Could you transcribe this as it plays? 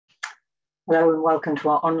Hello and welcome to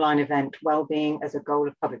our online event, Wellbeing as a Goal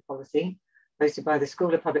of Public Policy, hosted by the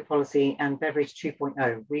School of Public Policy and Beveridge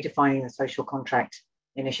 2.0, Redefining the Social Contract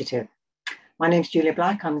Initiative. My name is Julia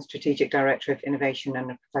Black. I'm the Strategic Director of Innovation and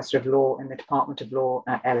a Professor of Law in the Department of Law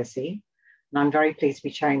at LSE. And I'm very pleased to be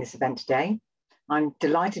chairing this event today. I'm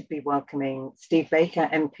delighted to be welcoming Steve Baker,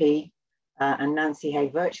 MP, and Nancy Hay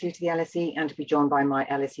virtually to the LSE, and to be joined by my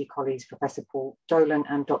LSE colleagues, Professor Paul Dolan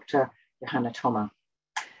and Dr. Johanna Thoma.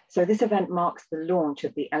 So this event marks the launch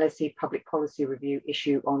of the LSE Public Policy Review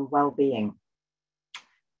issue on well-being.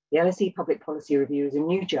 The LSE Public Policy Review is a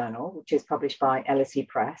new journal which is published by LSE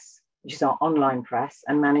Press, which is our online press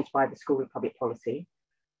and managed by the School of Public Policy.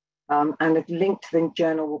 And a link to the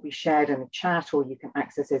journal will be shared in the chat, or you can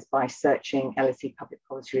access it by searching LSE Public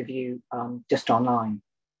Policy Review just online.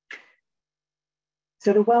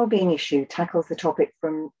 So the wellbeing issue tackles the topic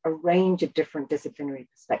from a range of different disciplinary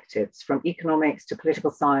perspectives, from economics to political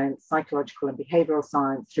science, psychological and behavioural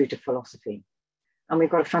science, through to philosophy. And we've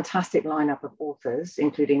got a fantastic lineup of authors,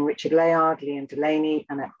 including Richard Layard, Liam Delaney,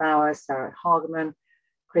 Annette Bowers, Sarah Hageman,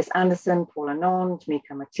 Chris Anderson, Paul Anand,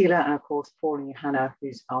 Mika Matila, and of course, Paul and Johanna, who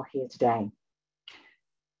are here today.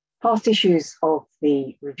 Past issues of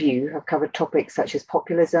the review have covered topics such as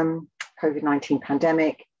populism, COVID-19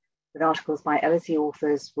 pandemic, with articles by LSE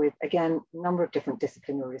authors with, again, a number of different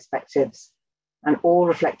disciplinary perspectives, and all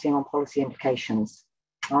reflecting on policy implications.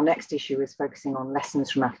 Our next issue is focusing on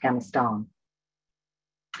lessons from Afghanistan.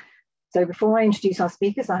 So before I introduce our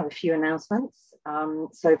speakers, I have a few announcements.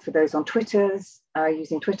 So for those on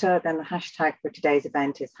using Twitter, then the hashtag for today's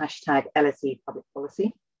event is hashtag LSE Public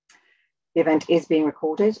Policy. The event is being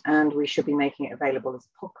recorded and we should be making it available as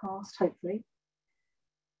a podcast, hopefully.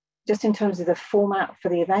 Just in terms of the format for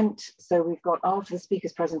the event, so we've got, after the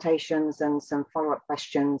speakers' presentations and some follow-up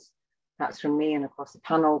questions, that's from me and across the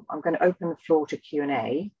panel, I'm going to open the floor to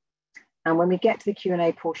Q&A. And when we get to the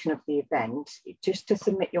Q&A portion of the event, just to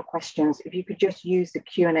submit your questions, if you could just use the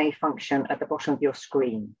Q&A function at the bottom of your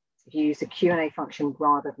screen. If you use the Q&A function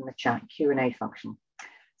rather than the chat Q&A function.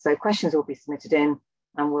 So questions will be submitted in,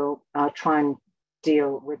 and we'll try and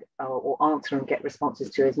deal with or answer and get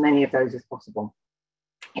responses to as many of those as possible.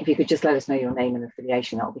 If you could just let us know your name and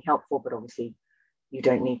affiliation, that will be helpful, but obviously you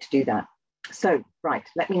don't need to do that. So, right,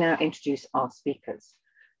 let me now introduce our speakers.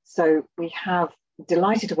 So we have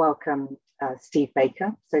delighted to welcome Steve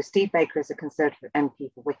Baker. So Steve Baker is a Conservative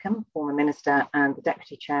MP for Wickham, former Minister and the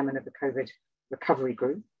Deputy Chairman of the COVID Recovery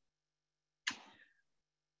Group.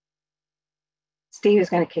 Steve is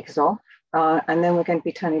going to kick us off, and then we're going to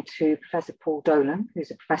be turning to Professor Paul Dolan,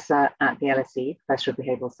 who's a Professor at the LSE, Professor of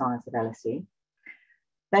Behavioural Science at LSE.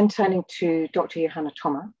 Then turning to Dr. Johanna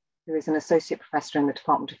Thoma, who is an Associate Professor in the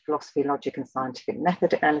Department of Philosophy, Logic and Scientific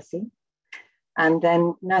Method at LSE. And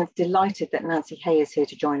then delighted that Nancy Hay is here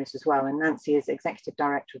to join us as well. And Nancy is Executive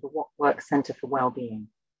Director of the What Works Centre for Wellbeing.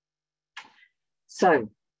 So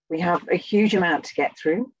we have a huge amount to get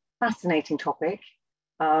through, fascinating topic.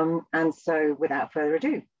 And so without further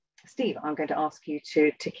ado, Steve, I'm going to ask you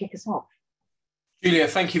to kick us off. Julia,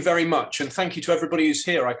 thank you very much. And thank you to everybody who's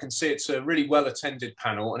here. I can see it's a really well-attended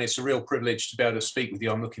panel and it's a real privilege to be able to speak with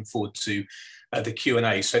you. I'm looking forward to the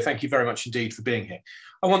Q&A. So thank you very much indeed for being here.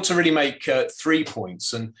 I want to really make 3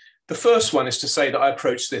 points. And the first one is to say that I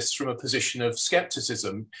approach this from a position of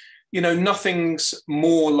skepticism. You know, nothing's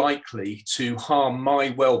more likely to harm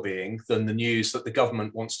my well-being than the news that the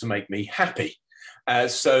government wants to make me happy.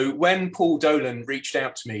 So when Paul Dolan reached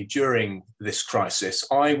out to me during this crisis,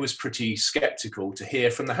 I was pretty sceptical to hear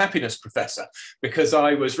from the happiness professor, because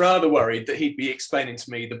I was rather worried that he'd be explaining to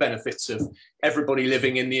me the benefits of everybody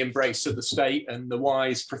living in the embrace of the state and the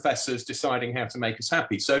wise professors deciding how to make us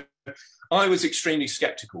happy. So I was extremely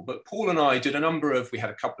sceptical, but Paul and I did we had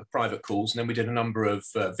a couple of private calls, and then we did a number of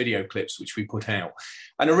video clips, which we put out.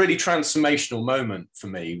 And a really transformational moment for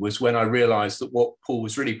me was when I realized that what Paul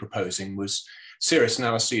was really proposing was serious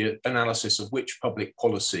analysis of which public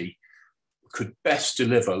policy could best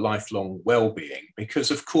deliver lifelong well-being. Because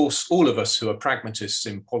of course, all of us who are pragmatists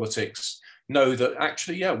in politics know that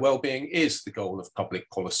actually, yeah, well-being is the goal of public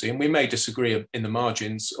policy. And we may disagree in the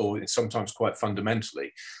margins or sometimes quite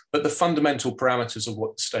fundamentally, but the fundamental parameters of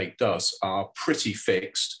what the state does are pretty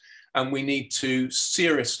fixed. And we need to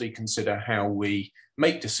seriously consider how we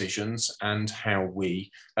make decisions and how we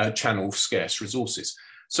channel scarce resources.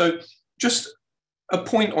 So just a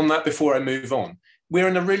point on that before I move on. We're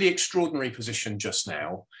in a really extraordinary position just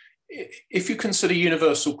now. If you consider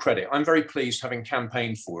universal credit, I'm very pleased, having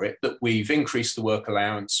campaigned for it, that we've increased the work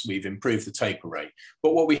allowance, we've improved the taper rate.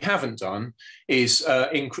 But what we haven't done is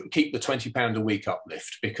keep the £20 a week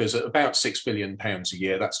uplift, because at about £6 billion a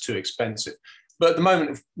year, that's too expensive. But at the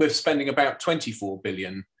moment, we're spending about £24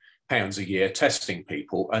 billion a year testing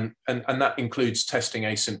people, and that includes testing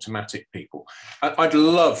asymptomatic people. I'd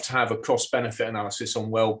love to have a cost-benefit analysis on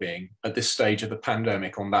wellbeing at this stage of the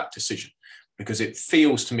pandemic on that decision, because it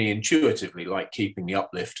feels to me intuitively like keeping the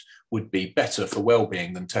uplift would be better for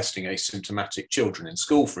wellbeing than testing asymptomatic children in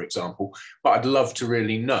school, for example. But I'd love to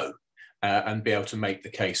really know and be able to make the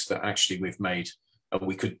case that actually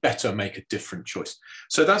we could better make a different choice.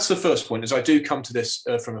 So that's the first point, is I do come to this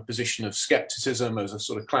from a position of skepticism as a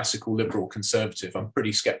sort of classical liberal conservative. I'm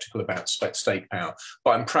pretty skeptical about state power,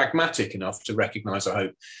 but I'm pragmatic enough to recognise, I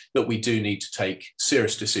hope, that we do need to take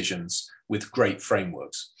serious decisions with great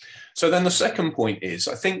frameworks. So then the second point is,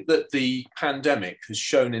 I think that the pandemic has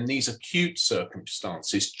shown in these acute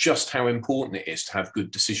circumstances just how important it is to have good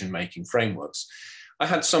decision-making frameworks. I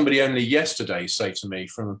had somebody only yesterday say to me,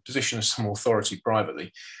 from a position of some authority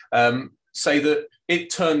privately, say that it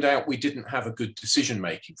turned out we didn't have a good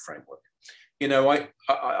decision-making framework. You know,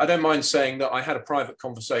 I don't mind saying that I had a private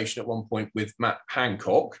conversation at one point with Matt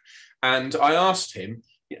Hancock, and I asked him,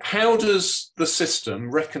 how does the system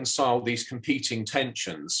reconcile these competing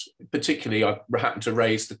tensions? Particularly, I happened to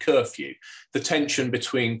raise the curfew, the tension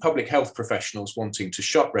between public health professionals wanting to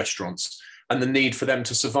shut restaurants and the need for them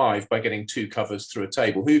to survive by getting two covers through a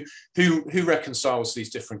table. Who reconciles these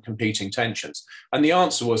different competing tensions? And the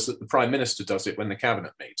answer was that the Prime Minister does it when the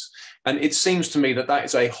Cabinet meets. And it seems to me that that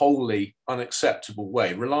is a wholly unacceptable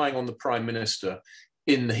way. Relying on the Prime Minister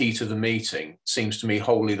in the heat of the meeting seems to me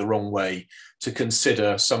wholly the wrong way to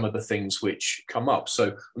consider some of the things which come up. So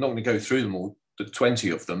I'm not going to go through them all, the 20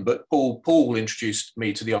 of them, but Paul introduced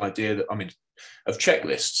me to the idea that, of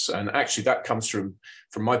checklists, and actually that comes from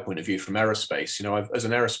my point of view from aerospace. You know, as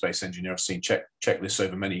an aerospace engineer, I've seen checklists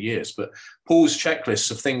over many years, but Paul's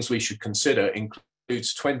checklists of things we should consider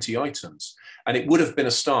includes 20 items, and it would have been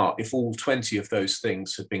a start if all 20 of those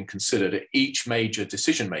things had been considered at each major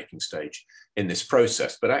decision-making stage in this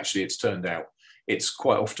process. But actually, it's turned out it's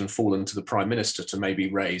quite often fallen to the Prime Minister to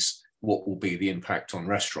maybe raise what will be the impact on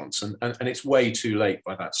restaurants. And it's way too late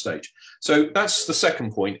by that stage. So that's the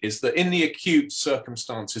second point, is that in the acute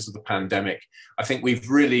circumstances of the pandemic, I think we've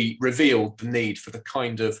really revealed the need for the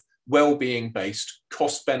kind of well-being based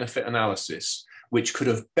cost-benefit analysis, which could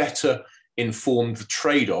have better informed the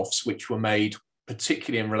trade-offs which were made,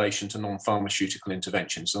 particularly in relation to non-pharmaceutical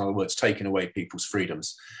interventions. In other words, taking away people's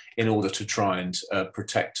freedoms in order to try and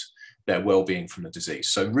protect their well-being from the disease.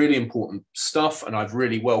 So really important stuff, and I've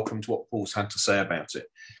really welcomed what Paul's had to say about it.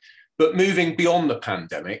 But moving beyond the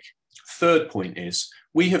pandemic, third point is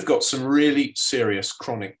we have got some really serious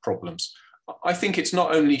chronic problems. I think it's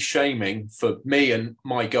not only shaming for me and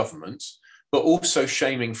my government, but also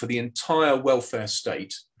shaming for the entire welfare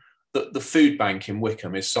state that the food bank in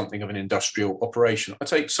Wickham is something of an industrial operation. I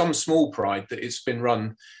take some small pride that it's been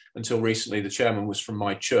run. Until recently, the chairman was from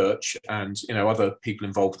my church, and other people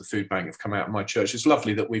involved with the food bank have come out of my church. It's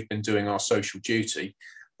lovely that we've been doing our social duty,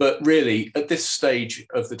 but really at this stage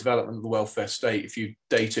of the development of the welfare state, if you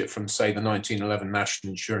date it from, say, the 1911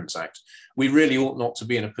 National Insurance Act, we really ought not to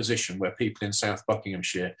be in a position where people in South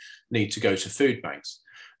Buckinghamshire need to go to food banks.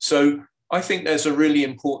 So I think there's a really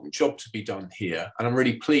important job to be done here, and I'm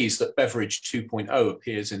really pleased that Beveridge 2.0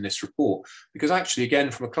 appears in this report, because actually,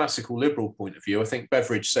 again, from a classical liberal point of view, I think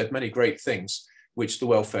Beveridge said many great things which the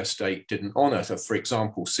welfare state didn't honour. So, for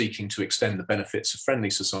example, seeking to extend the benefits of friendly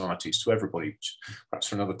societies to everybody, which perhaps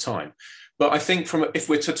for another time. But I think if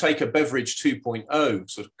we're to take a Beveridge 2.0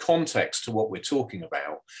 sort of context to what we're talking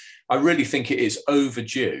about, I really think it is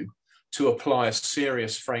overdue to apply a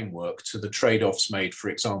serious framework to the trade-offs made, for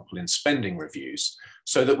example, in spending reviews,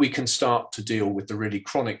 so that we can start to deal with the really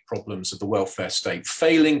chronic problems of the welfare state,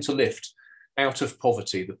 failing to lift out of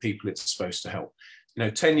poverty the people it's supposed to help.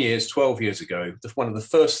 10 years, 12 years ago, one of the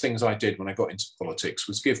first things I did when I got into politics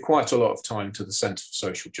was give quite a lot of time to the Centre for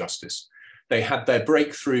Social Justice. They had their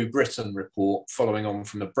Breakthrough Britain report following on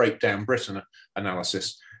from the Breakdown Britain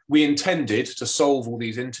analysis. We intended to solve all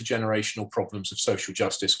these intergenerational problems of social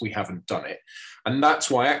justice. We haven't done it. And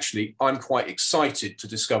that's why actually I'm quite excited to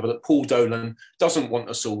discover that Paul Dolan doesn't want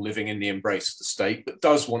us all living in the embrace of the state, but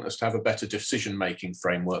does want us to have a better decision-making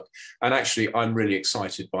framework. And actually, I'm really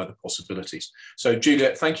excited by the possibilities. So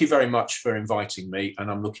Juliet, thank you very much for inviting me.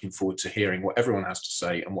 And I'm looking forward to hearing what everyone has to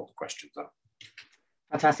say and what the questions are.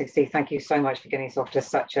 Fantastic, Steve. Thank you so much for getting us off to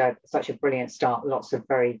such a brilliant start. Lots of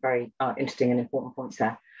very, very interesting and important points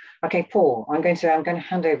there. Okay, Paul, I'm going to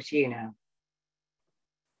hand over to you now.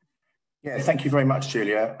 Yeah, thank you very much,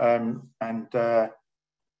 Julia.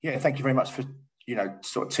 Yeah, thank you very much for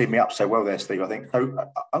sort of teeing me up so well there, Steve. I think so.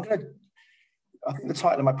 I think the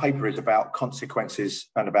title of my paper is about consequences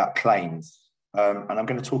and about claims. And I'm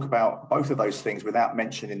going to talk about both of those things without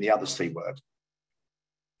mentioning the other C word,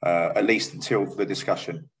 at least until the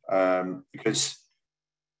discussion, because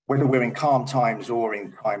whether we're in calm times or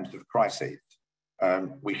in times of crisis,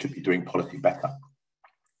 we should be doing policy better.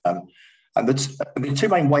 And there are two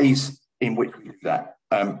main ways in which we do that.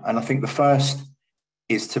 And I think the first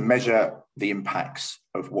is to measure the impacts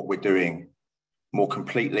of what we're doing more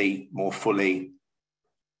completely, more fully,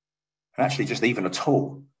 and actually just even at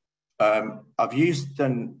all. I've used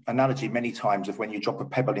an analogy many times of when you drop a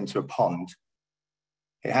pebble into a pond,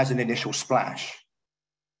 it has an initial splash,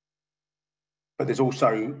 but there's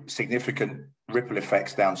also significant ripple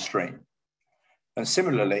effects downstream. And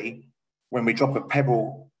similarly, when we drop a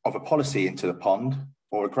pebble of a policy into the pond,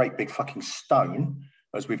 or a great big fucking stone,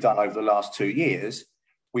 as we've done over the last 2 years,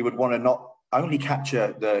 we would want to not only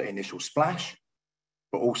capture the initial splash,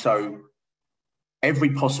 but also every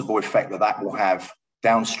possible effect that that will have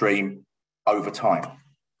downstream over time.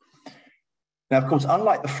 Now, of course,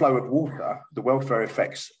 unlike the flow of water, the welfare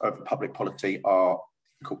effects of public policy are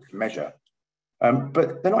difficult to measure,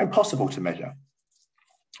 but they're not impossible to measure.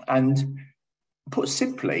 And put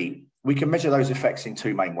simply, we can measure those effects in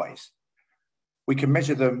two main ways. We can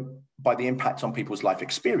measure them by the impact on people's life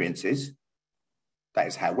experiences, that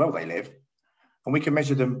is how well they live, and we can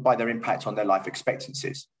measure them by their impact on their life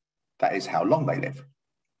expectancies, that is how long they live.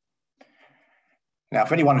 Now,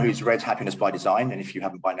 for anyone who's read Happiness by Design, and if you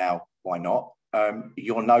haven't by now, why not?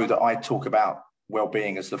 You'll know that I talk about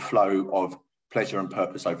well-being as the flow of pleasure and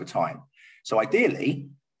purpose over time. So ideally,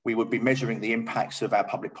 we would be measuring the impacts of our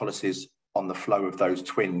public policies on the flow of those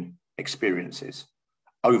twin experiences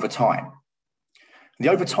over time. And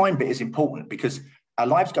the over time bit is important because our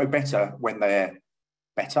lives go better when they're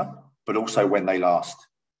better, but also when they last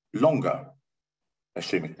longer,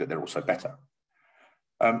 assuming that they're also better.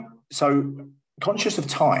 So conscious of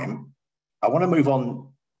time, I want to move on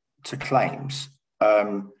to claims.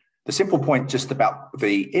 The simple point just about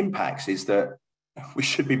the impacts is that we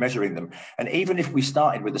should be measuring them. And even if we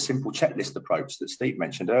started with a simple checklist approach that Steve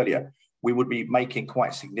mentioned earlier, we would be making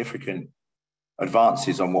quite significant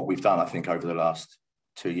advances on what we've done, I think, over the last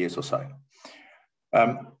 2 years or so.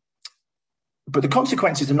 But the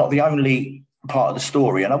consequences are not the only part of the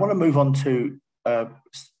story. And I want to move on to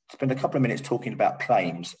spend a couple of minutes talking about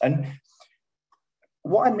claims. And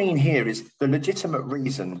what I mean here is the legitimate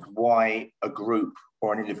reasons why a group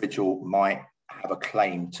or an individual might have a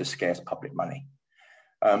claim to scarce public money.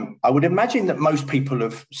 I would imagine that most people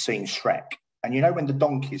have seen Shrek. And you know when the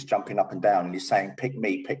donkey is jumping up and down and he's saying, pick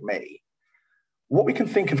me, what we can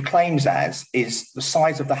think of claims as is the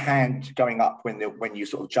size of the hand going up when you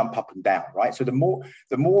sort of jump up and down, right? So the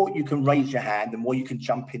more you can raise your hand, the more you can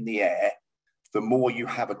jump in the air, the more you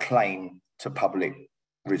have a claim to public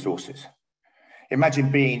resources.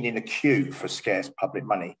 Imagine being in a queue for scarce public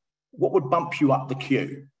money. What would bump you up the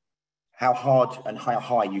queue? How hard and how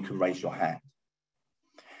high you can raise your hand.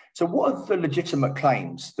 So what are the legitimate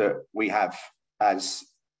claims that we have as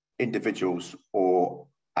individuals or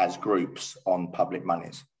as groups on public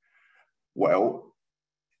monies? Well,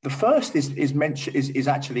 the first is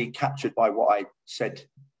actually captured by what I said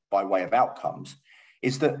by way of outcomes,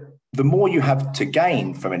 is that the more you have to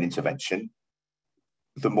gain from an intervention,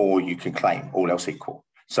 the more you can claim, all else equal.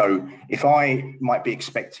 So if I might be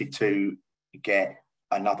expected to get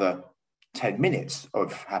another 10 minutes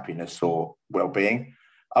of happiness or well-being,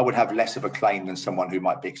 I would have less of a claim than someone who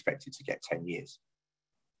might be expected to get 10 years.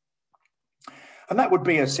 And that would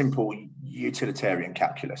be a simple utilitarian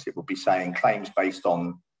calculus. It would be saying claims based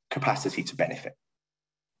on capacity to benefit.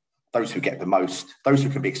 Those who get the most, those who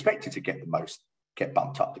can be expected to get the most, get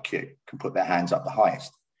bumped up the queue, can put their hands up the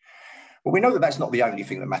highest. But we know that that's not the only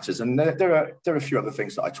thing that matters. And there are a few other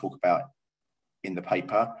things that I talk about in the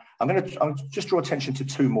paper. I'll just draw attention to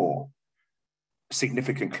two more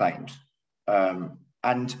significant claims.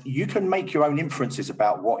 And you can make your own inferences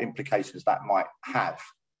about what implications that might have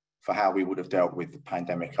for how we would have dealt with the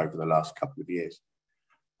pandemic over the last couple of years.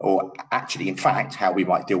 Or actually, in fact, how we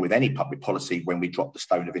might deal with any public policy when we drop the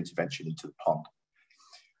stone of intervention into the pond.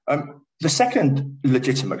 The second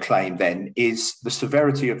legitimate claim then is the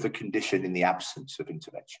severity of the condition in the absence of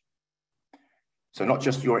intervention. So not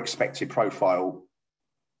just your expected profile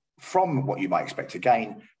from what you might expect to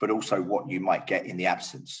gain, but also what you might get in the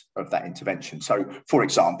absence of that intervention. So, for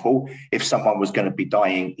example, if someone was going to be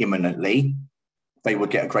dying imminently, they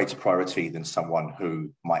would get a greater priority than someone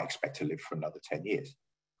who might expect to live for another 10 years,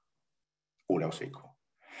 all else equal.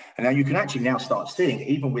 And now you can actually now start seeing,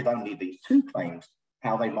 even with only these two claims,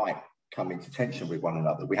 how they might come into tension with one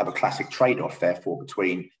another. We have a classic trade-off, therefore,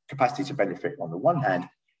 between capacity to benefit on the one hand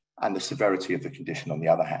and the severity of the condition on the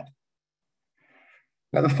other hand.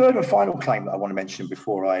 Now, the third and final claim that I want to mention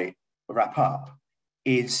before I wrap up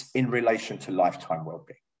is in relation to lifetime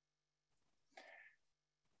wellbeing.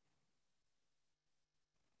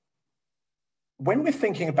 When we're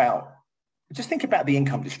thinking about, just think about the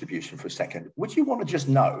income distribution for a second. Would you want to just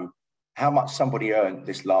know how much somebody earned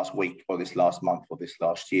this last week or this last month or this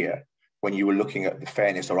last year when you were looking at the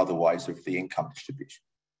fairness or otherwise of the income distribution?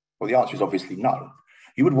 Well, the answer is obviously no.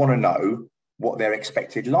 You would want to know what their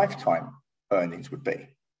expected lifetime earnings would be.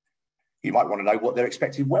 You might want to know what their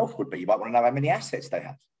expected wealth would be. You might want to know how many assets they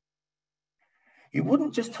have. You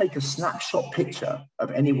wouldn't just take a snapshot picture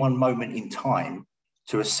of any one moment in time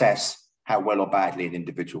to assess how well or badly an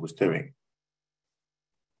individual was doing.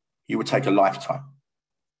 You would take a lifetime.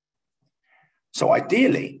 So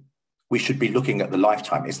ideally, we should be looking at the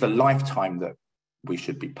lifetime. It's the lifetime that we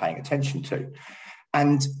should be paying attention to.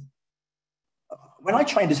 And when I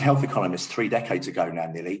trained as a health economist 3 decades ago now,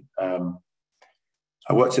 nearly,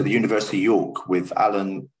 I worked at the University of York with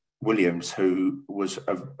Alan Williams, who was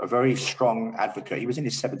a very strong advocate. He was in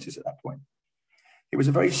his 70s at that point. He was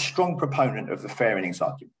a very strong proponent of the fair earnings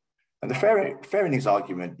argument. And the fair earnings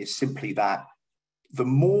argument is simply that the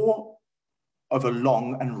more of a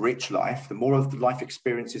long and rich life, the more of the life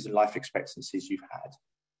experiences and life expectancies you've had,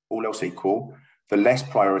 all else equal, the less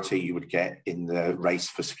priority you would get in the race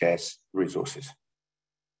for scarce resources.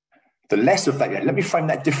 The less of that, let me frame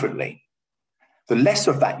that differently. The less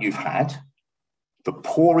of that you've had, the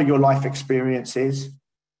poorer your life experience is,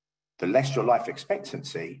 the less your life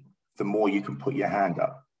expectancy, the more you can put your hand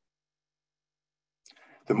up.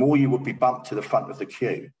 The more you would be bumped to the front of the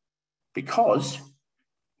queue, because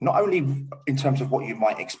not only in terms of what you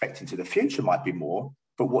might expect into the future might be more,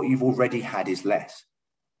 but what you've already had is less.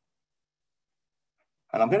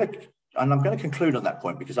 And I'm going to conclude on that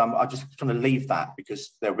point, because I'm just going to leave that,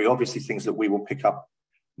 because there'll be obviously things that we will pick up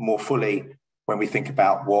more fully when we think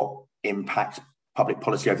about what impact public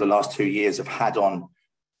policy over the last 2 years have had on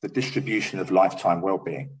the distribution of lifetime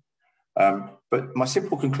well-being. But my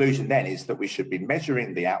simple conclusion then is that we should be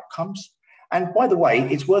measuring the outcomes. And by the way,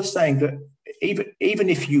 it's worth saying that even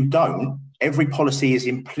if you don't, every policy is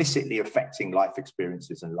implicitly affecting life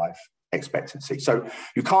experiences and life expectancy. So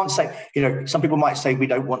you can't say, some people might say we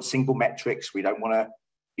don't want single metrics, we don't want to,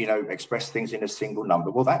 express things in a single number.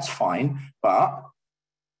 Well, that's fine, but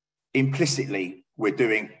implicitly we're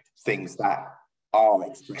doing things that are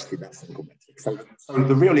expressed in that single metric. So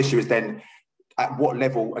the real issue is then, at what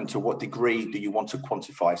level and to what degree do you want to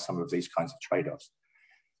quantify some of these kinds of trade-offs?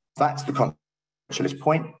 That's the controversialist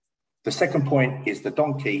point. The second point is the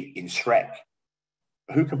donkey in Shrek.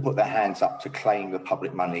 Who can put their hands up to claim the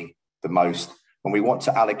public money the most when we want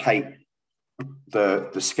to allocate the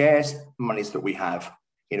scarce monies that we have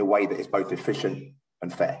in a way that is both efficient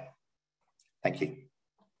and fair? Thank you.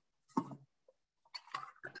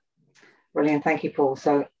 Brilliant, thank you, Paul.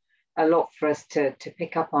 So a lot for us to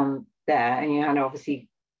pick up on there, and Johanna obviously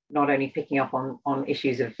not only picking up on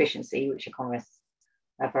issues of efficiency, which economists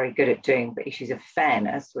are very good at doing, but issues of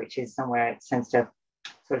fairness, which is somewhere it tends to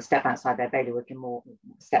sort of step outside their bailiwick and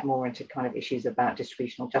step more into kind of issues about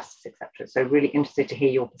distributional justice, etc. So really interested to hear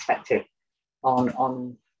your perspective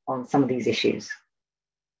on some of these issues.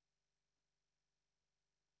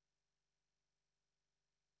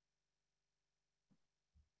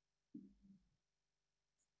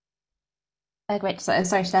 Great. So,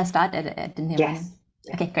 sorry, should I start? I didn't hear. Yes.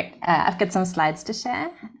 Okay, great. I've got some slides to share.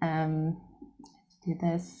 Do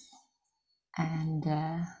this and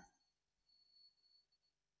to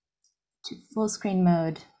full screen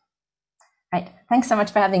mode. Right. Thanks so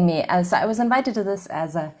much for having me. So I was invited to this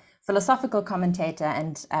as a philosophical commentator,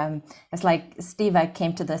 and it's like Steve, I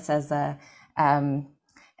came to this as a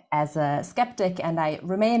skeptic, and I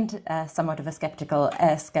remained somewhat of a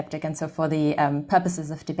skeptic. And so for the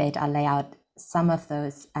purposes of debate, I'll lay out some of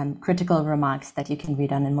those critical remarks that you can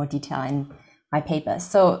read on in more detail in my paper.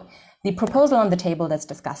 So the proposal on the table that's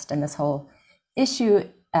discussed in this whole issue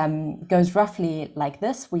goes roughly like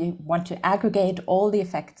this. We want to aggregate all the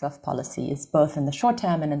effects of policies, both in the short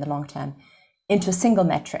term and in the long term, into a single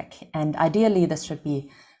metric. And ideally, this should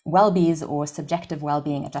be well-being or subjective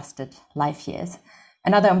well-being adjusted life years.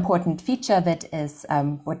 Another important feature of it is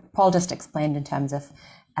what Paul just explained in terms of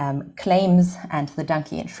claims and the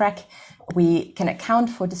donkey in Shrek. We can account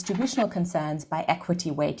for distributional concerns by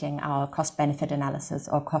equity weighting our cost-benefit analysis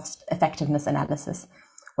or cost-effectiveness analysis,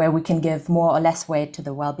 where we can give more or less weight to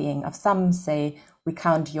the well-being of some. Say we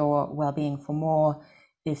count your well-being for more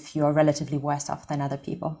if you're relatively worse off than other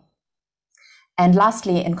people. And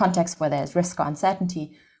lastly, in contexts where there's risk or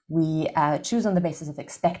uncertainty, we choose on the basis of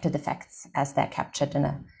expected effects as they're captured in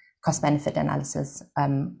a cost-benefit analysis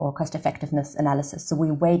or cost-effectiveness analysis. So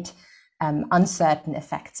we weight uncertain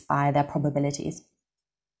effects by their probabilities.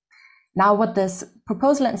 Now, what this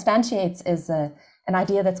proposal instantiates is an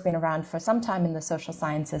idea that's been around for some time in the social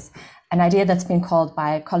sciences, an idea that's been called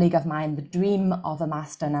by a colleague of mine the dream of a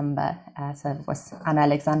master number. So it was Anna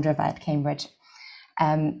Alexandrova at Cambridge.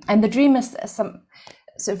 And the dream is sort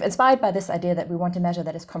of inspired by this idea that we want a measure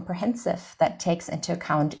that is comprehensive, that takes into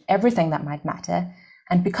account everything that might matter.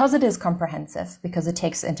 And because it is comprehensive, because it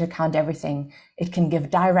takes into account everything, it can give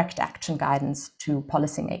direct action guidance to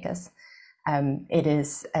policymakers.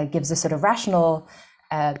 It gives a sort of rational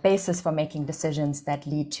basis for making decisions that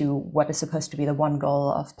lead to what is supposed to be the one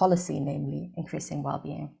goal of policy, namely increasing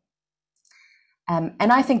well-being.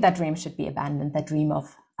 And I think that dream should be abandoned, that dream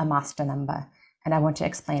of a master number. And I want to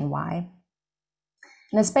explain why.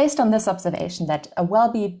 And it's based on this observation that a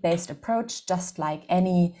well-being-based approach, just like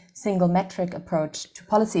any single metric approach to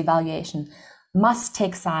policy evaluation, must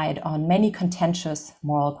take side on many contentious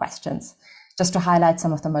moral questions. Just to highlight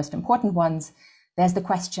some of the most important ones, there's the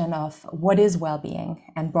question of what is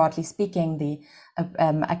well-being? And broadly speaking, the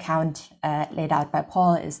account laid out by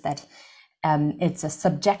Paul is that it's a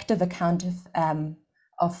subjective account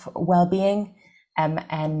of well-being,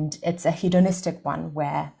 and it's a hedonistic one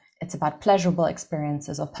where it's about pleasurable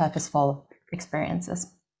experiences or purposeful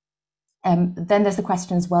experiences. Then there's the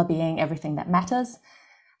question, is well-being everything that matters?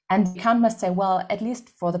 And the account must say, well, at least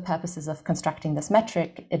for the purposes of constructing this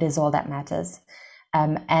metric, it is all that matters.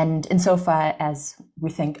 And insofar as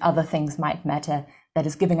we think other things might matter, that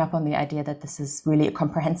is giving up on the idea that this is really a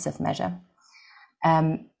comprehensive measure.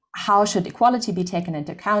 How should equality be taken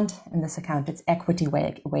into account? In this account, it's equity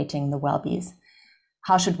weighting the well-beings.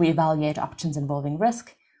 How should we evaluate options involving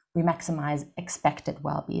risk? We maximize expected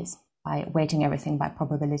well-beings by weighting everything by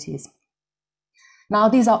probabilities. Now,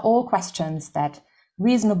 these are all questions that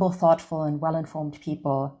reasonable, thoughtful, and well-informed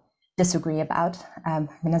people disagree about.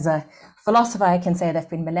 As a philosopher, I can say there have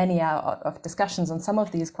been millennia of discussions on some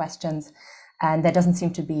of these questions, and there doesn't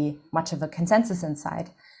seem to be much of a consensus inside.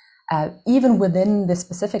 Even within the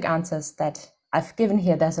specific answers that I've given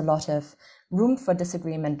here, there's a lot of room for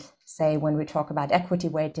disagreement. Say, when we talk about equity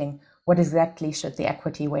weighting, what exactly should the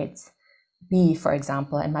equity weights be, for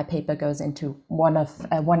example? And my paper goes into one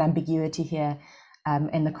ambiguity here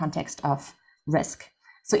in the context of risk.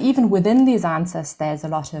 So even within these answers, there's a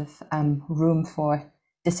lot of room for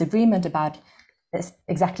disagreement about this,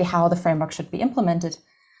 exactly how the framework should be implemented.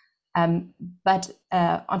 But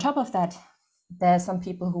on top of that, there are some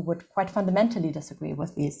people who would quite fundamentally disagree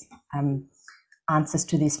with these answers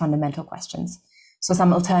to these fundamental questions. So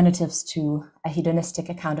some alternatives to a hedonistic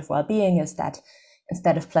account of well-being is that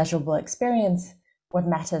instead of pleasurable experience, what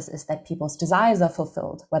matters is that people's desires are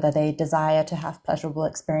fulfilled, whether they desire to have pleasurable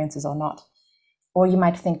experiences or not. Or you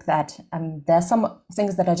might think that there are some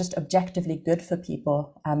things that are just objectively good for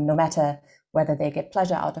people, no matter whether they get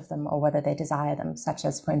pleasure out of them or whether they desire them, such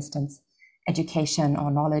as, for instance, education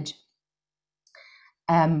or knowledge.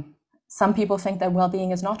 Some people think that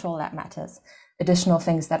well-being is not all that matters. Additional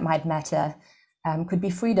things that might matter could be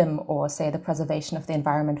freedom or, say, the preservation of the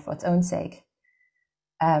environment for its own sake.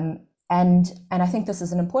 And I think this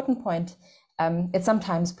is an important point. It's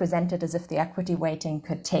sometimes presented as if the equity weighting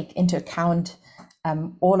could take into account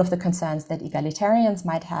all of the concerns that egalitarians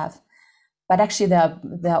might have. But actually, there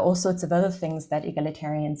are all sorts of other things that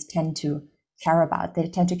egalitarians tend to care about. They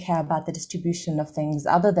tend to care about the distribution of things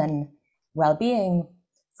other than well-being,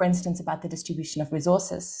 for instance, about the distribution of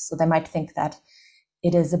resources. So they might think that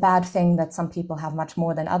it is a bad thing that some people have much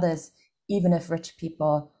more than others, even if rich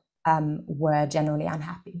people were generally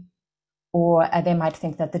unhappy. Or they might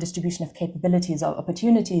think that the distribution of capabilities or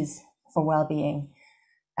opportunities for well-being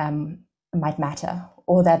might matter,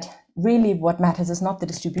 or that really what matters is not the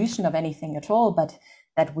distribution of anything at all, but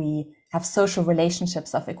that we have social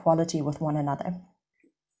relationships of equality with one another.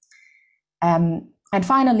 And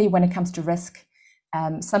finally, when it comes to risk,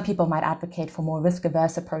 some people might advocate for more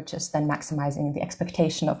risk-averse approaches than maximizing the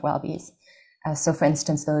expectation of well-being. So for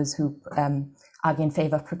instance, those who argue in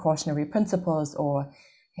favor of precautionary principles or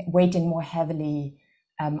weighting more heavily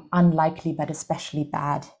unlikely but especially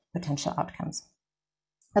bad potential outcomes.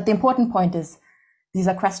 But the important point is these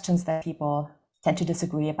are questions that people tend to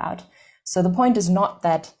disagree about. So the point is not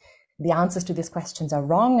that the answers to these questions are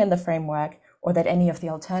wrong in the framework or that any of the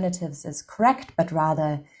alternatives is correct, but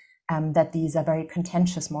rather that these are very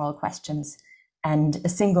contentious moral questions and a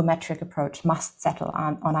single metric approach must settle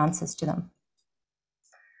on answers to them.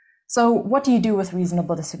 So what do you do with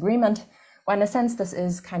reasonable disagreement? Well, in a sense, this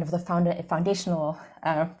is kind of the foundational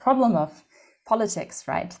problem of politics,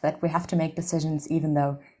 right? That we have to make decisions even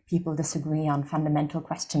though people disagree on fundamental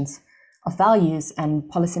questions of values, and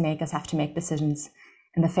policymakers have to make decisions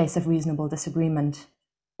in the face of reasonable disagreement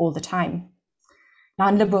all the time. Now,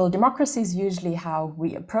 in liberal democracies, usually how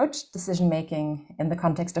we approach decision-making in the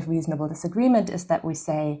context of reasonable disagreement is that we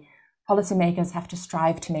say policymakers have to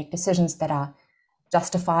strive to make decisions that are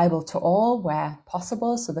justifiable to all where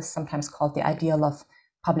possible. So this is sometimes called the ideal of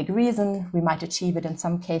public reason. We might achieve it in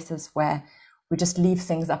some cases where we just leave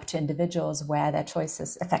things up to individuals where their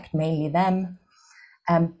choices affect mainly them.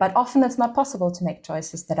 But often it's not possible to make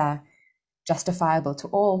choices that are justifiable to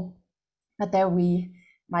all. But there we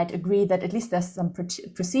might agree that at least there's some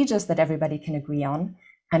procedures that everybody can agree on,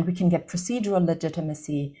 and we can get procedural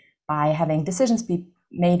legitimacy by having decisions be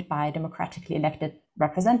made by democratically elected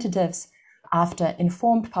representatives after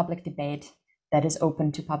informed public debate that is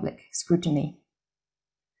open to public scrutiny.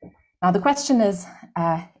 Now, the question is,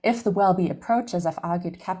 if the Wellbeing approach, as I've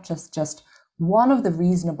argued, captures just one of the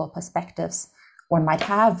reasonable perspectives one might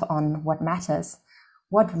have on what matters,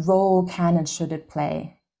 what role can and should it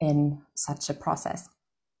play in such a process?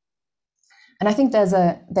 And I think there's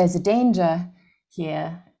a danger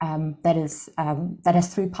here that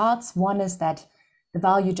has three parts. One is that the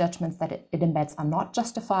value judgments that it embeds are not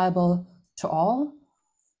justifiable to all.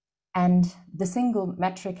 And the single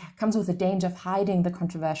metric comes with the danger of hiding the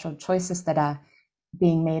controversial choices that are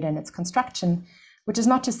being made in its construction, which is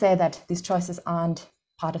not to say that these choices aren't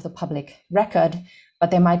part of the public record,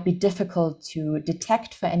 but they might be difficult to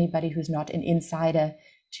detect for anybody who's not an insider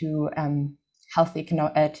to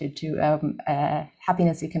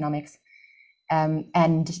happiness economics.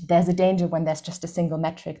 And there's a danger when there's just a single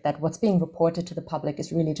metric that what's being reported to the public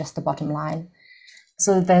is really just the bottom line.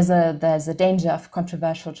 So there's a danger of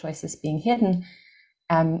controversial choices being hidden,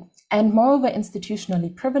 and moreover,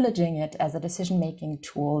 institutionally privileging it as a decision-making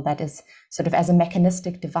tool that is sort of as a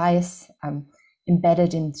mechanistic device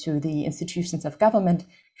embedded into the institutions of government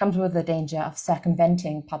comes with the danger of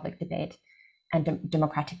circumventing public debate and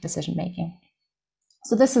democratic decision-making.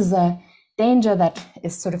 So this is a danger that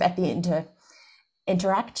is sort of at the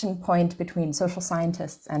interaction point between social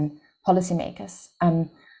scientists and policymakers.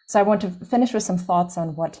 So I want to finish with some thoughts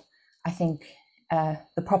on what I think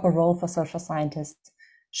the proper role for social scientists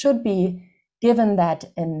should be, given that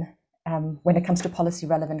when it comes to policy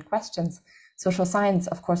relevant questions, social science,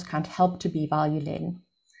 of course, can't help to be value laden.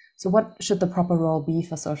 So what should the proper role be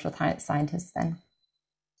for social scientists then?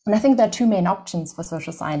 And I think there are two main options for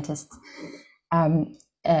social scientists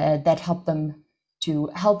that help them to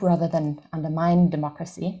help rather than undermine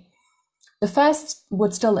democracy. The first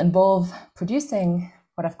would still involve producing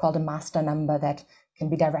what I've called a master number that can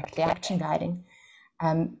be directly action guiding,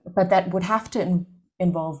 but that would have to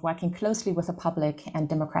involve working closely with the public and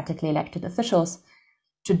democratically elected officials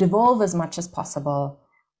to devolve as much as possible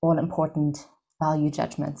all important value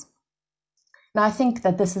judgments. Now, I think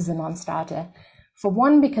that this is a non-starter. For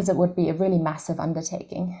one, because it would be a really massive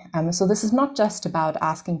undertaking. So this is not just about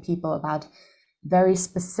asking people about very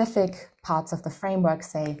specific parts of the framework,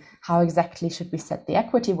 say, how exactly should we set the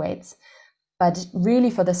equity weights? But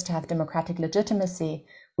really, for this to have democratic legitimacy,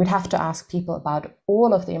 we'd have to ask people about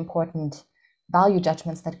all of the important value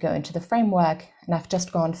judgments that go into the framework. And I've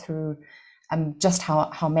just gone through just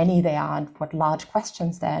how many they are and what large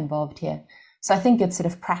questions they're involved here. So I think it's sort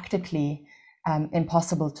of practically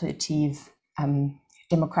impossible to achieve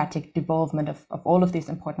democratic devolvement of all of these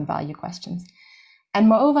important value questions. And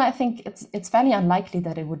moreover, I think it's fairly unlikely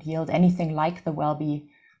that it would yield anything like the Wellbeing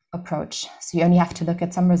approach. So you only have to look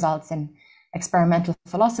at some results in experimental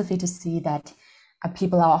philosophy to see that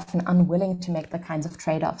people are often unwilling to make the kinds of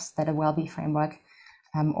trade-offs that a Wellbeing framework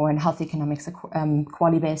or in health economics, a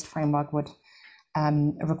quality-based framework would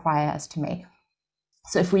require us to make.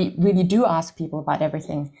 So if we really do ask people about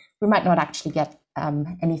everything, we might not actually get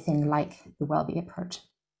anything like the Wellbeing approach.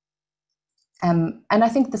 And I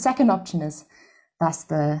think the second option is thus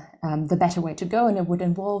the better way to go, and it would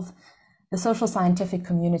involve the social scientific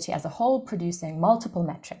community as a whole producing multiple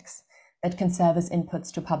metrics that can serve as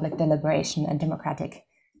inputs to public deliberation and democratic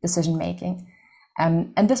decision making.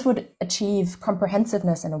 And this would achieve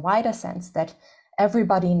comprehensiveness in a wider sense, that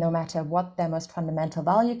everybody, no matter what their most fundamental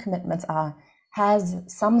value commitments are, has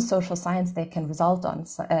some social science they can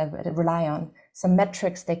rely on, some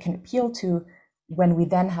metrics they can appeal to when we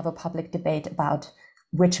then have a public debate about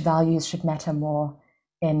which values should matter more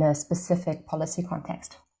in a specific policy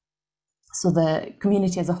context. So the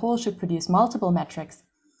community as a whole should produce multiple metrics.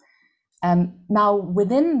 Now,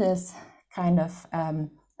 within this kind of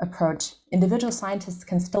approach, individual scientists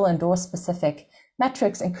can still endorse specific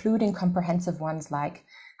metrics, including comprehensive ones like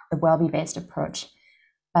the Wellbeing-based approach.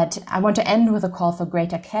 But I want to end with a call for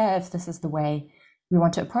greater care if this is the way we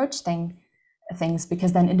want to approach things,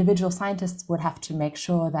 because then individual scientists would have to make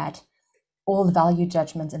sure that all the value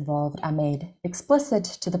judgments involved are made explicit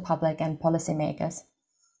to the public and policymakers,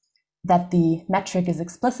 that the metric is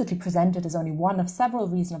explicitly presented as only one of several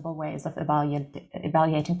reasonable ways of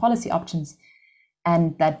evaluating policy options,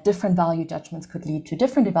 and that different value judgments could lead to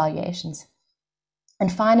different evaluations.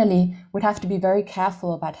 And finally, we'd have to be very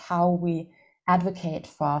careful about how we advocate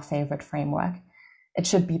for our favorite framework. It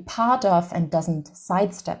should be part of and doesn't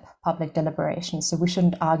sidestep public deliberation. So we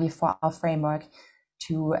shouldn't argue for our framework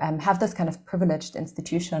to have this kind of privileged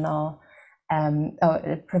institutional,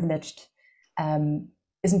 or privileged,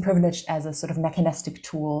 isn't privileged as a sort of mechanistic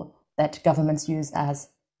tool that governments use as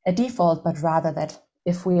a default, but rather that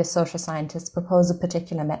if we as social scientists propose a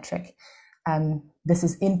particular metric, this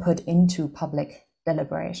is input into public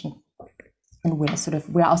deliberation, and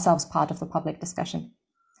we're ourselves part of the public discussion.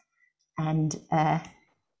 And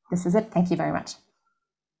this is it. Thank you very much.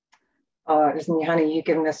 Listen, Johanna, you've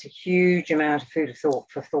given us a huge amount of food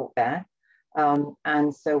for thought there.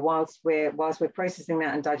 And so whilst we're processing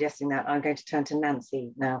that and digesting that, I'm going to turn to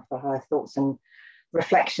Nancy now for her thoughts and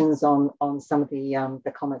reflections on some of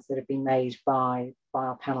the comments that have been made by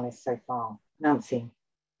our panelists so far. Nancy.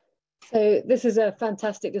 So this is a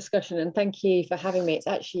fantastic discussion, and thank you for having me. It's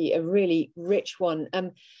actually a really rich one.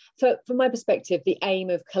 So from my perspective, the aim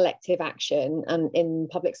of collective action and in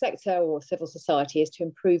public sector or civil society is to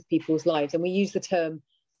improve people's lives. And we use the term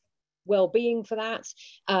well-being for that.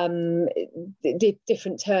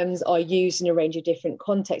 Different terms are used in a range of different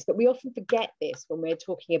contexts, but we often forget this when we're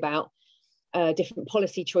talking about different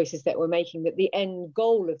policy choices that we're making, that the end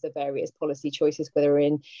goal of the various policy choices, whether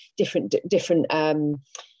in different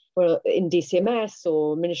well, in DCMS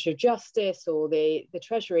or Ministry of Justice or the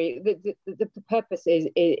Treasury, the purpose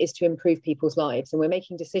is to improve people's lives. And we're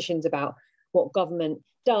making decisions about what government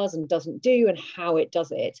does and doesn't do and how it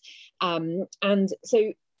does it. And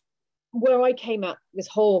so where I came at this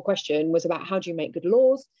whole question was about, how do you make good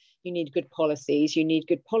laws? You need good policies. You need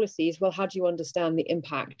good policies. Well, how do you understand the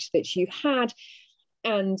impact that you had?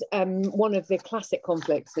 And one of the classic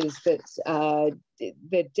conflicts is that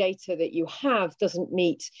the data that you have doesn't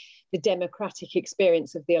meet the democratic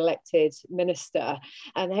experience of the elected minister.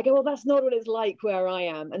 And they go, well, that's not what it's like where I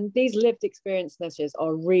am. And these lived experience measures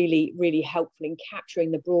are really, really helpful in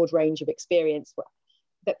capturing the broad range of experience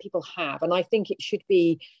that people have. And I think it should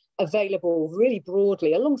be available really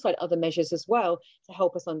broadly alongside other measures as well to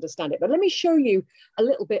help us understand it. But let me show you a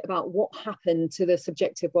little bit about what happened to the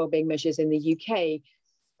subjective wellbeing measures in the UK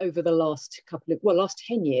over the last last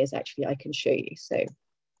 10 years, actually, I can show you. So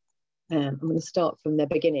I'm going to start from the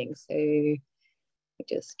beginning. So we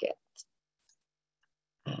just get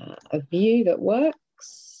a view that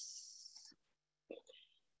works.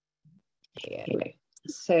 Here we go.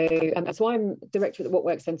 So I'm director at the What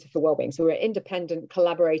Works Centre for Wellbeing. So we're an independent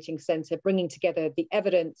collaborating centre bringing together the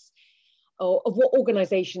evidence of what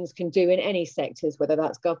organisations can do in any sectors, whether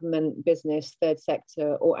that's government, business, third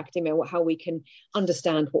sector or academia, how we can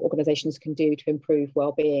understand what organisations can do to improve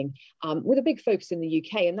wellbeing, with a big focus in the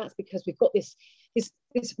UK. And that's because we've got this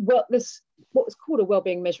what's called a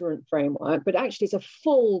wellbeing measurement framework, but actually it's a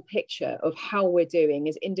full picture of how we're doing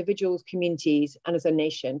as individuals, communities, and as a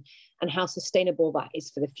nation, and how sustainable that is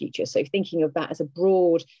for the future. So thinking of that as a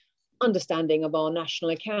broad understanding of our national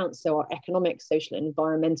accounts, so our economic, social, and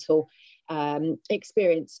environmental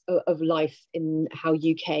experience of life in how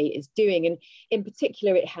UK is doing. And in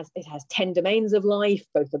particular, it has 10 domains of life,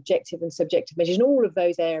 both objective and subjective measures in all of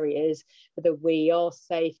those areas, whether we are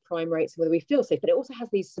safe, crime rates, whether we feel safe. But it also has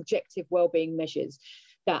these subjective wellbeing measures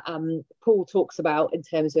that Paul talks about in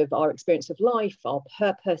terms of our experience of life, our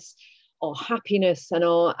purpose, our happiness, and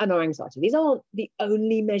our anxiety. These aren't the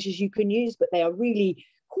only measures you can use, but they are really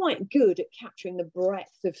quite good at capturing the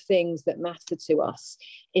breadth of things that matter to us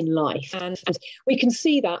in life. And we can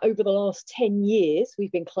see that over the last 10 years,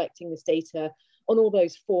 we've been collecting this data on all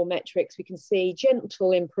those 4 metrics. We can see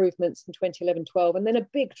gentle improvements in 2011-12, and then a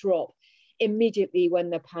big drop immediately when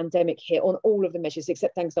the pandemic hit on all of the measures,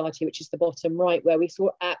 except anxiety, which is the bottom right, where we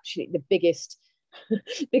saw actually the biggest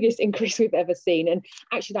increase we've ever seen. And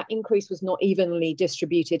actually that increase was not evenly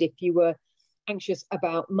distributed. If you were anxious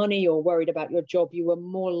about money or worried about your job, you were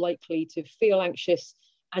more likely to feel anxious,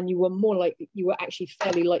 and you were actually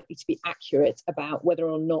fairly likely to be accurate about whether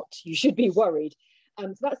or not you should be worried.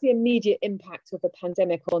 So that's the immediate impact of the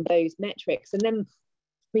pandemic on those metrics. And then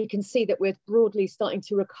we can see that we're broadly starting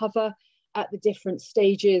to recover at the different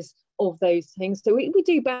stages of those things. So we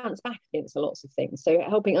do bounce back against lots of things. So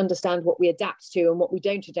helping understand what we adapt to and what we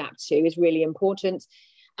don't adapt to is really important.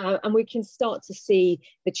 And we can start to see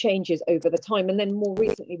the changes over the time. And then more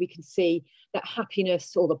recently, we can see that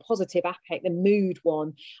happiness, or the positive affect, the mood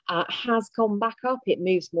one, has gone back up. It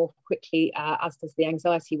moves more quickly, as does the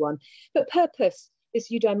anxiety one. But purpose, this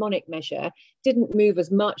eudaimonic measure, didn't move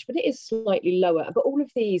as much, but it is slightly lower. But all of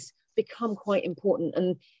these become quite important.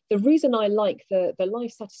 And the reason I like the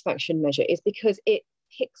life satisfaction measure is because it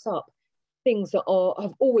picks up things that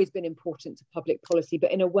have always been important to public policy,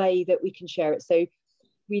 but in a way that we can share it. So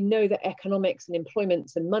we know that economics and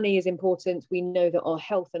employment and money is important. We know that our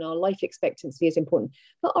health and our life expectancy is important,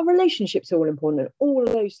 but our relationships are all important. And all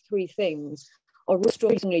of those three things are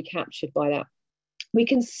strongly captured by that. We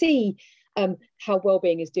can see how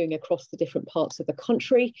wellbeing is doing across the different parts of the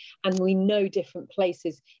country, and we know different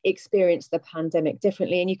places experience the pandemic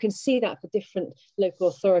differently, and you can see that for different local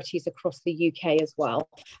authorities across the UK as well.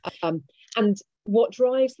 And what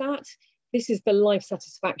drives that? This is the life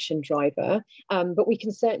satisfaction driver, but we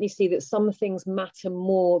can certainly see that some things matter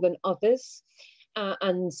more than others.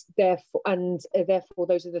 And therefore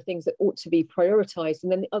those are the things that ought to be prioritised,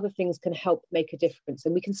 and then the other things can help make a difference.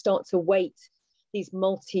 And we can start to weight these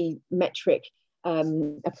multi-metric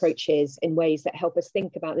approaches in ways that help us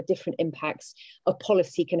think about the different impacts a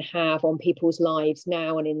policy can have on people's lives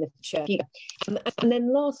now and in the future. And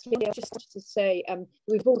then lastly, I just wanted to say,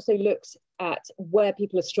 we've also looked at where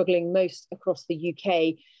people are struggling most across the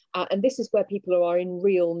UK. And this is where people are in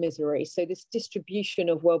real misery. So this distribution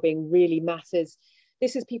of wellbeing really matters.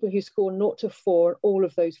 This is people who score 0 to 4 on all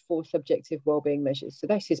of those 4 subjective wellbeing measures. So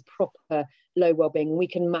this is proper low wellbeing. And we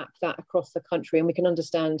can map that across the country, and we can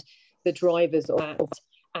understand the drivers of that.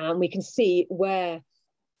 And we can see where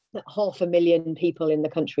 500,000 people in the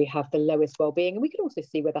country have the lowest wellbeing. And we can also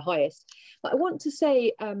see where the highest. But I want to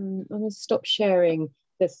say, I'm going to stop sharing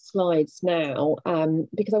the slides now,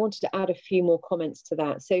 because I wanted to add a few more comments to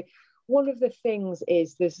that. So one of the things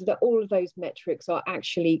is that all of those metrics are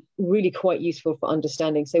actually really quite useful for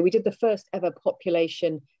understanding. So we did the first ever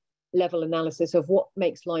population level analysis of what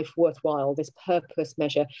makes life worthwhile, this purpose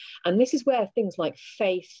measure. And this is where things like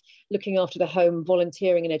faith, looking after the home,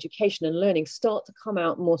 volunteering and education and learning start to come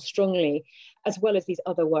out more strongly, as well as these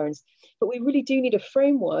other ones. But we really do need a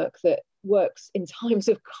framework that works in times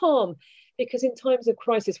of calm, because in times of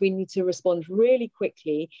crisis, we need to respond really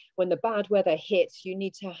quickly. When the bad weather hits, you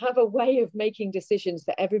need to have a way of making decisions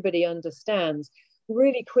that everybody understands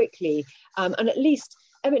really quickly. And at least,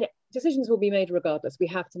 decisions will be made regardless. We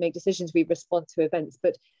have to make decisions, we respond to events,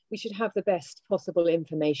 but we should have the best possible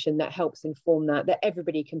information that helps inform that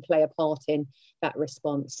everybody can play a part in that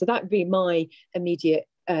response. So that would be my immediate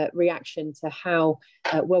reaction to how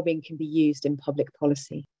wellbeing can be used in public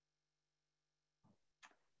policy.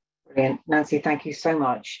 Brilliant. Nancy, thank you so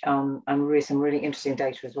much. And really some really interesting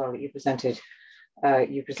data as well that you presented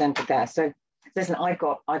there. So listen, I've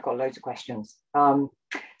got loads of questions.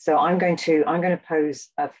 So I'm going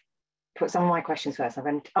to put some of my questions first. I'm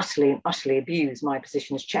going to utterly abuse my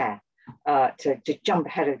position as chair to jump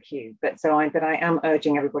ahead of the queue. But I am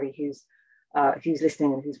urging everybody who's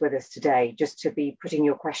listening and who's with us today just to be putting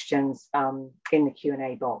your questions in the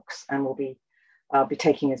Q&A box, and we'll be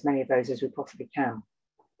taking as many of those as we possibly can.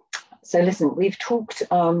 So listen, we've talked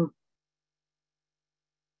a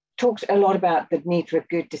lot about the need for a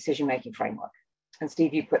good decision-making framework. And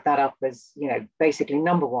Steve, you put that up as, basically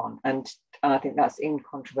number one, and I think that's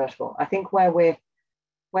incontrovertible. I think where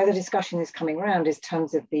the discussion is coming around is in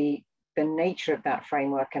terms of the nature of that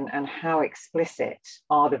framework and how explicit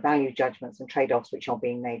are the value judgments and trade-offs which are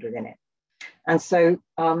being made within it. And so,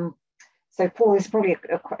 Paul, this is probably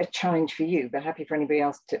a challenge for you, but happy for anybody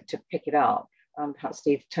else to pick it up. Perhaps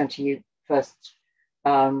Steve, turn to you first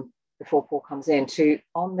before Paul comes in,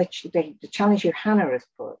 on the challenge Johanna has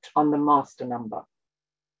put on the master number.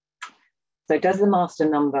 So does the master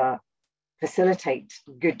number facilitate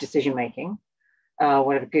good decision-making,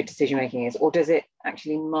 whatever good decision-making is, or does it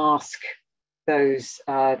actually mask those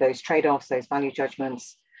trade-offs, those value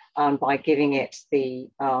judgments, by giving it the,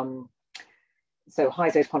 so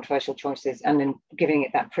hides those controversial choices and then giving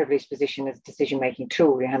it that privileged position as a decision-making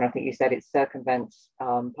tool? Johanna, I think you said it circumvents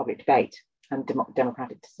public debate and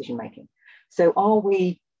democratic decision-making. So are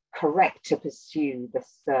we correct to pursue the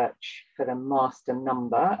search for the master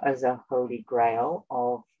number as a holy grail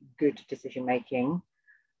of good decision-making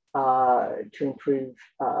to improve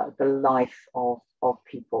the life of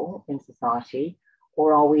people in society,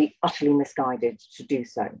 or are we utterly misguided to do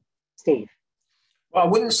so? Steve? Well, I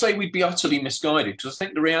wouldn't say we'd be utterly misguided, because I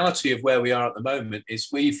think the reality of where we are at the moment is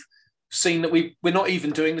we've seen that we're not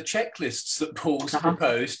even doing the checklists that Paul's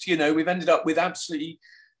proposed. We've ended up with absolutely,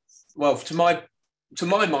 well, to my to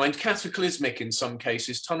my mind, cataclysmic in some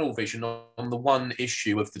cases, tunnel vision on the one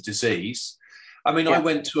issue of the disease. I mean, I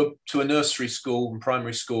went to a nursery school and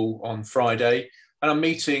primary school on Friday, and I'm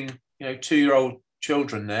meeting, 2-year-old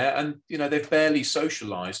children there, and they've barely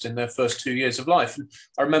socialized in their first 2 years of life. And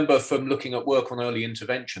I remember from looking at work on early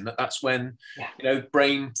intervention that's when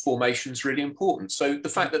brain formation is really important. So the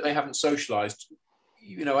fact that they haven't socialized,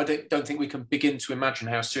 I don't think we can begin to imagine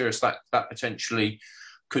how serious that potentially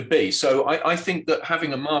could be. So I think that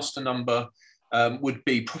having a master number would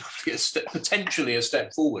be probably potentially a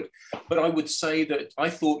step forward. But I would say that I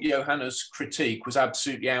thought Johanna's critique was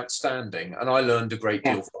absolutely outstanding, and I learned a great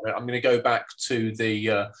deal from it. I'm going to go back to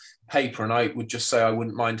the paper, and I would just say I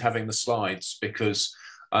wouldn't mind having the slides, because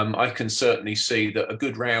I can certainly see that a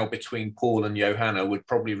good row between Paul and Johanna would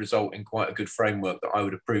probably result in quite a good framework that I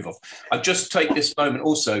would approve of. I'd just take this moment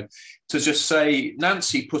also to just say,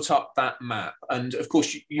 Nancy put up that map. And of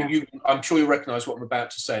course, I'm sure you'll recognise what I'm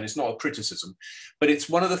about to say, and it's not a criticism, but it's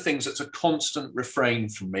one of the things that's a constant refrain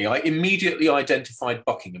from me. I immediately identified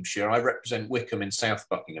Buckinghamshire. I represent Wickham in South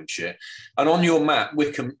Buckinghamshire. And on your map,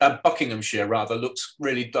 Buckinghamshire rather looks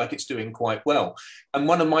really like it's doing quite well. And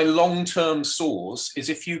one of my long-term sores is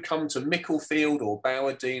if you come to Micklefield or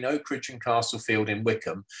Bowerdine, Oakridge and Castlefield in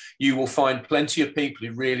Wickham, you will find plenty of people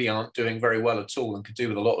who really aren't doing very well at all and could do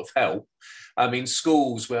with a lot of help. I mean,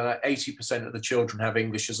 schools where 80% of the children have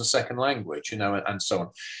English as a second language, and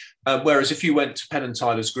so on. Whereas if you went to Penn and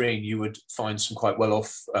Tyler's Green, you would find some quite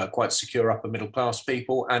well-off, quite secure upper middle-class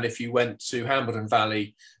people. And if you went to Hambledon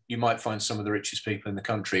Valley, you might find some of the richest people in the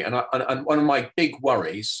country. And one of my big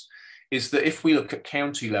worries is that if we look at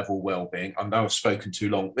county level wellbeing, I know I've spoken too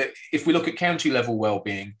long, but if we look at county level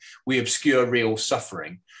wellbeing, we obscure real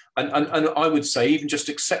suffering. And I would say even just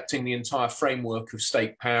accepting the entire framework of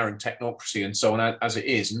state power and technocracy and so on as it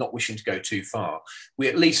is, and not wishing to go too far, we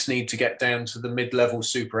at least need to get down to the mid-level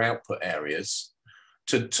super output areas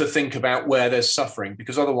to think about where there's suffering,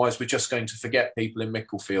 because otherwise we're just going to forget people in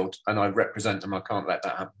Micklefield, and I represent them. I can't let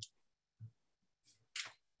that happen.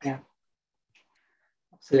 Yeah,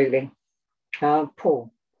 absolutely.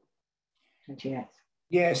 Paul, 28.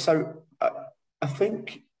 Yeah, so I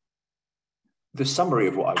think the summary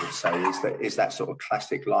of what I would say is that sort of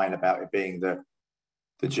classic line about it being the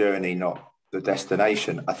journey, not the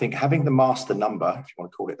destination. I think having the master number, if you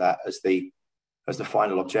want to call it that, as the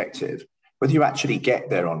final objective, whether you actually get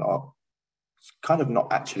there or not, it's kind of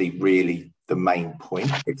not actually really the main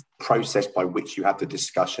point. It's the process by which you have the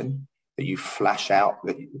discussion, that you flush out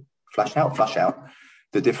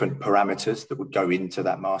the different parameters that would go into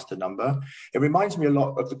that master number. It reminds me a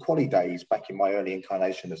lot of the Quali days back in my early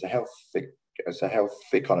incarnation as a health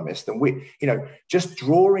economist, and we, just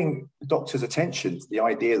drawing doctors' attention to the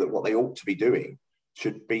idea that what they ought to be doing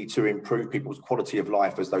should be to improve people's quality of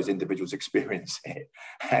life as those individuals experience it,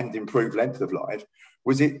 and improve length of life,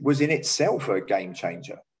 was in itself a game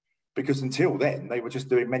changer, because until then they were just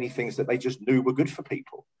doing many things that they just knew were good for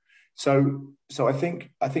people. So I think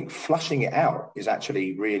flushing it out is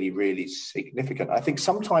actually really, really significant. I think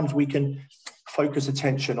sometimes we can focus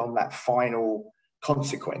attention on that final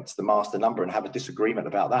consequence, the master number, and have a disagreement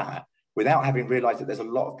about that without having realized that there's a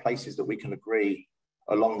lot of places that we can agree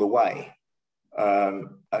along the way.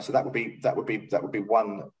 So that would be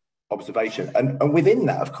one observation, and within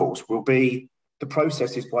that, of course, will be the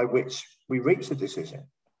processes by which we reach the decision.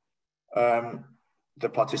 The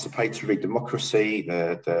participatory democracy,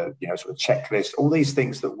 the sort of checklist, all these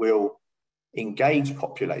things that will engage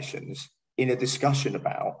populations in a discussion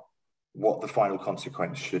about what the final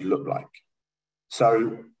consequence should look like.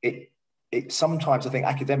 So it sometimes, I think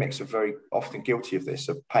academics are very often guilty of this,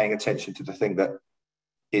 of paying attention to the thing that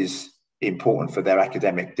is important for their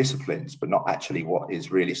academic disciplines, but not actually what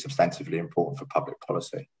is really substantively important for public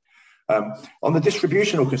policy. On the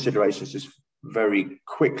distributional considerations, just very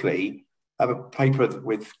quickly, I have a paper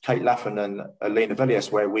with Kate Laffan and Alina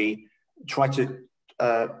Velias where we try to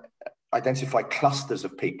identify clusters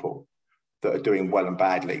of people that are doing well and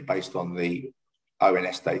badly based on the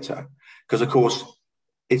ONS data. Because, of course,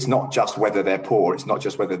 it's not just whether they're poor, it's not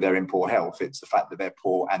just whether they're in poor health, it's the fact that they're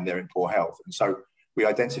poor and they're in poor health. And so we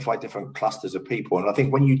identify different clusters of people. And I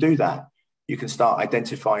think when you do that, you can start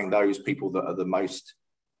identifying those people that are the most,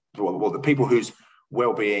 well, the people whose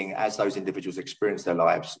well-being as those individuals experience their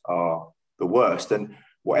lives are the worst. And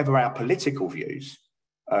whatever our political views,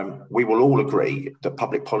 we will all agree that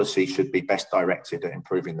public policy should be best directed at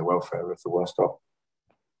improving the welfare of the worst off.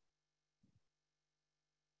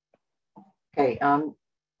 Okay,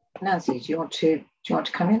 Nancy, do you want to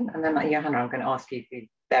come in? And then Johanna, I'm going to ask you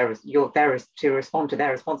to respond to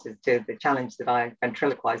their responses to the challenge that I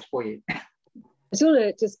ventriloquized for you. I just want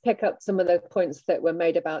to just pick up some of the points that were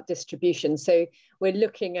made about distribution. So we're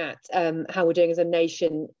looking at how we're doing as a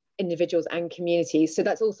nation, individuals and communities. So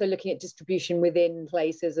that's also looking at distribution within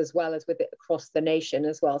places as well as with it across the nation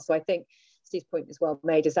as well. So I think Steve's point is well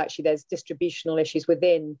made, is actually there's distributional issues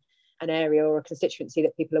within an area or a constituency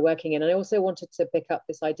that people are working in. And I also wanted to pick up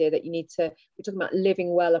this idea that we're talking about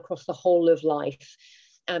living well across the whole of life.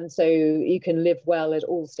 And so you can live well at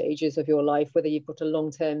all stages of your life, whether you've got a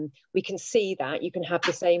long-term, we can see that you can have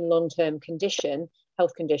the same long-term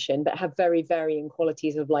health condition, but have very varying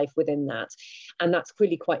qualities of life within that. And that's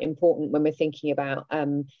really quite important when we're thinking about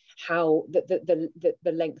how the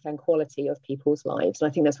length and quality of people's lives. And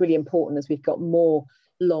I think that's really important as we've got more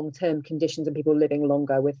long-term conditions and people living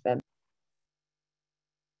longer with them.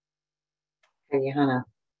 Okay, Johanna.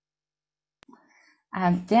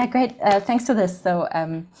 Yeah, great. Thanks for this. So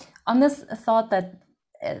on this thought that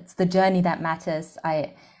it's the journey that matters,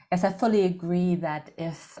 I guess I fully agree that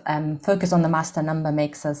if focus on the master number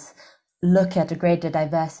makes us look at a greater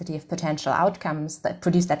diversity of potential outcomes that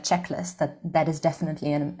produce that checklist, that is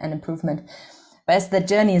definitely an improvement. But as the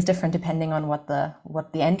journey is different depending on what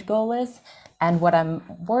the end goal is. And what I'm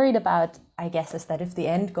worried about, I guess, is that if the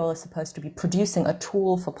end goal is supposed to be producing a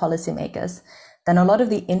tool for policymakers, then a lot of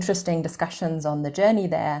the interesting discussions on the journey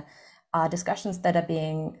there are discussions that are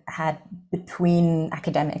being had between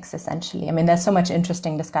academics, essentially. I mean, there's so much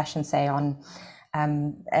interesting discussion, say, on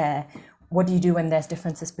what do you do when there's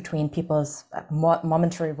differences between people's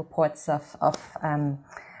momentary reports of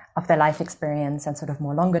their life experience and sort of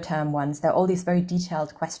more longer term ones. There are all these very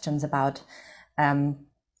detailed questions about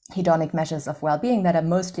hedonic measures of well-being that are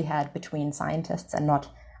mostly had between scientists and not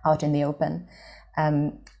out in the open.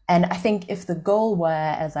 And I think if the goal were,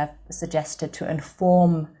 as I've suggested, to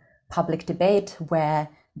inform public debate, where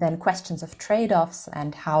then questions of trade-offs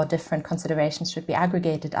and how different considerations should be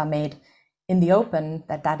aggregated are made in the open,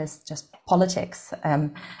 that is just politics.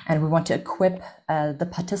 And we want to equip the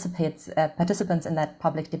participants in that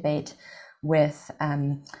public debate with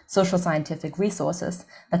social scientific resources.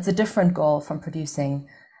 That's a different goal from producing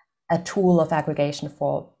a tool of aggregation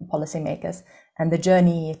for policymakers. And the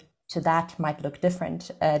journey to that might look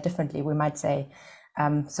differently. We might say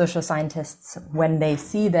social scientists, when they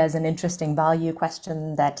see there's an interesting value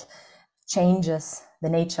question that changes the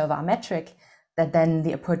nature of our metric, that then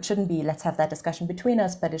the approach shouldn't be, let's have that discussion between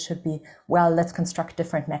us, but it should be, well, let's construct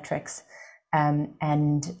different metrics and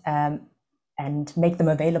make them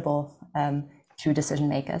available to decision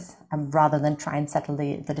makers rather than try and settle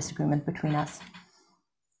the disagreement between us.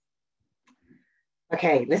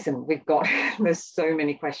 Okay, listen, there's so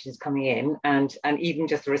many questions coming in, and even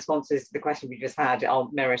just the responses to the question we just had, I'll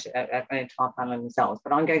merit an entire panel in themselves.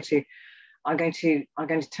 But I'm going to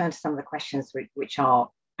turn to some of the questions which are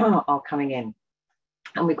coming in,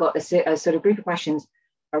 and we've got a sort of group of questions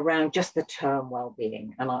around just the term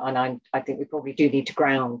well-being, and I think we probably do need to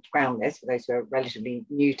ground this for those who are relatively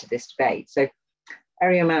new to this debate. So,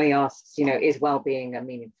 Ari O'Malley asks, is well-being a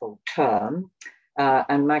meaningful term?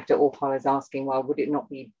 And Magda Orpal is asking, well, would it not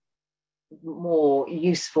be more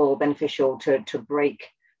useful, beneficial to break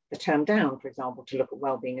the term down, for example, to look at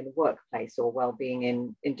well-being in the workplace or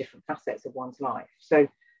well-being in different facets of one's life? So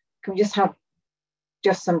can we just have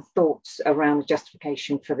some thoughts around the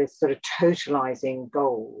justification for this sort of totalizing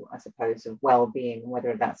goal, I suppose, of well-being,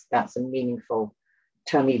 whether that's a meaningful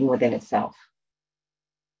term even within itself,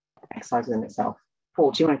 exercise within itself?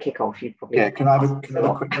 Paul, do you want to kick off? You'd probably can I have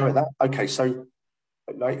a quick go at that? Okay, so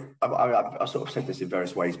like I've sort of said this in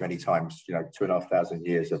various ways many times. 2,500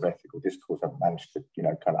 years of ethical discourse. I've managed to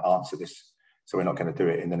kind of answer this, so we're not going to do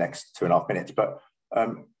it in the next 2.5 minutes. But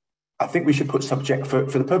I think we should put subject for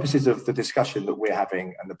the purposes of the discussion that we're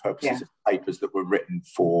having and the purposes of papers that were written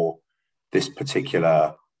for this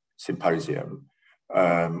particular symposium,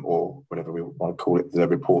 or whatever we want to call it, the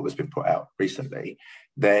report that's been put out recently.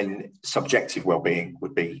 Then subjective well-being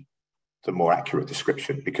would be the more accurate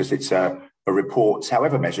description, because it's a report,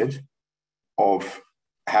 however measured, of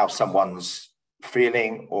how someone's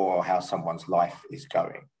feeling or how someone's life is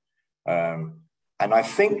going. And I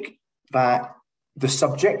think that the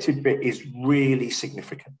subjective bit is really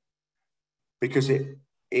significant because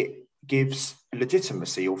it gives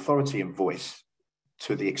legitimacy, authority, and voice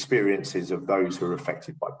to the experiences of those who are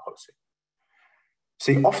affected by policy.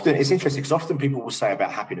 See, often it's interesting because often people will say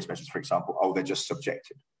about happiness measures, for example, oh, they're just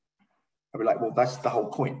subjective. I'll be like, well, that's the whole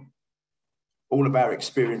point. All of our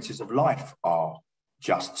experiences of life are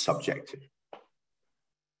just subjective.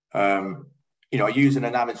 I use an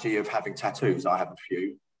analogy of having tattoos. I have a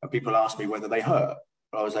few, and people ask me whether they hurt.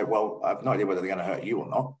 But I was like, well, I have no idea whether they're going to hurt you or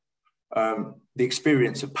not. The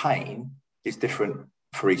experience of pain is different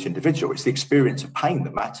for each individual. It's the experience of pain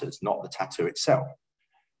that matters, not the tattoo itself.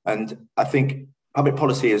 And I think public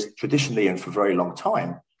policy has traditionally and for a very long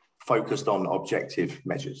time focused on objective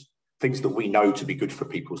measures, things that we know to be good for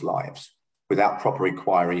people's lives, without proper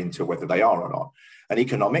inquiry into whether they are or not. And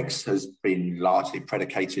economics has been largely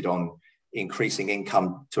predicated on increasing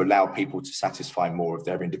income to allow people to satisfy more of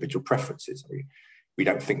their individual preferences. We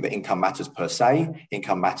don't think that income matters per se.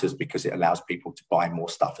 Income matters because it allows people to buy more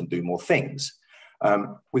stuff and do more things,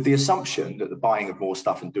 with the assumption that the buying of more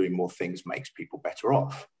stuff and doing more things makes people better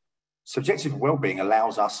off. Subjective well-being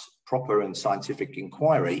allows us proper and scientific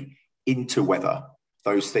inquiry into whether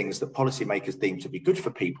those things that policymakers deem to be good for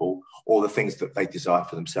people or the things that they desire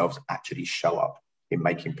for themselves actually show up in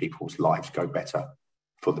making people's lives go better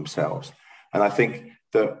for themselves. And I think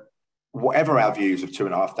that whatever our views of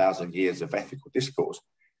 2,500 years of ethical discourse,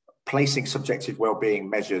 placing subjective well-being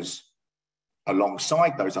measures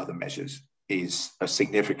alongside those other measures is a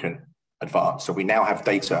significant advance. So we now have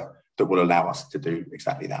data that will allow us to do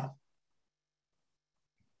exactly that.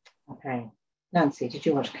 Okay. Nancy, did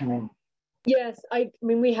you want to come in? Yes, I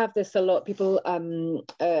mean, we have this a lot. People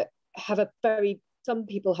some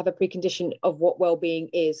people have a precondition of what well-being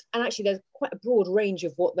is. And actually, there's quite a broad range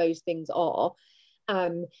of what those things are.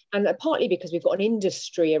 And partly because we've got an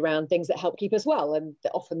industry around things that help keep us well, and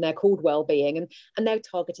often they're called well-being, and they're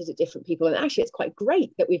targeted at different people. And actually, it's quite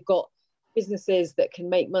great that we've got businesses that can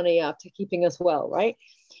make money after keeping us well, right?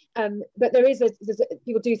 But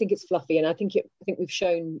people do think it's fluffy, and I think we've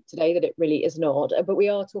shown today that it really is not. But we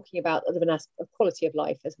are talking about an aspect of quality of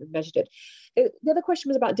life as we've measured it. The other question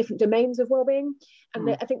was about different domains of well-being, and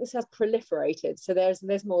I think this has proliferated. So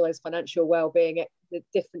there's more those financial well-being, the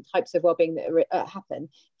different types of well-being that happen: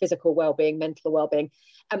 physical well-being, mental well-being.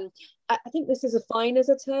 I think this is fine as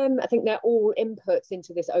a term. I think they're all inputs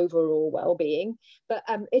into this overall well-being, but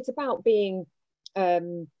it's about being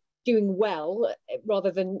doing well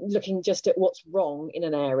rather than looking just at what's wrong in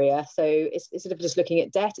an area. So it's sort of just looking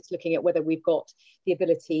at debt, it's looking at whether we've got the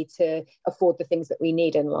ability to afford the things that we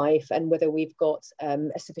need in life, and whether we've got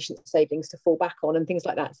sufficient savings to fall back on and things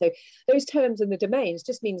like that. So those terms and the domains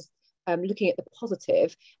just means looking at the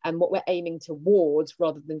positive and what we're aiming towards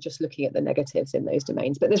rather than just looking at the negatives in those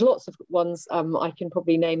domains. But there's lots of ones. I can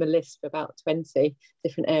probably name a list of about 20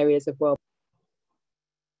 different areas of well.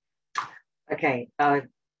 Okay.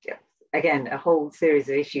 Again, a whole series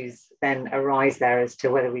of issues then arise there as to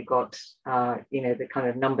whether we've got, the kind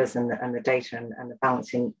of numbers and the data and the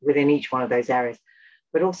balancing within each one of those areas,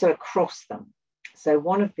 but also across them. So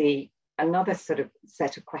another sort of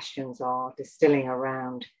set of questions are distilling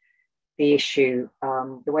around the issue.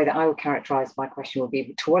 The way that I would characterize my question would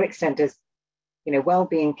be, to what extent does,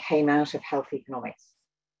 well-being came out of health economics?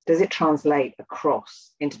 Does it translate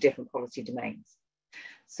across into different policy domains?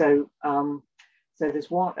 So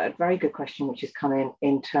there's a very good question which has come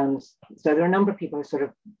in terms. So there are a number of people who are sort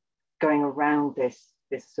of going around this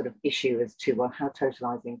sort of issue as to, well, how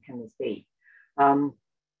totalizing can this be? And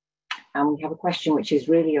we have a question which is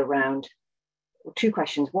really around two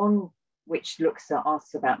questions. One which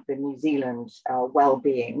asks about the New Zealand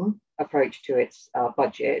well-being approach to its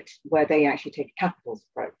budget, where they actually take a capitals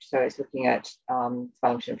approach. So it's looking at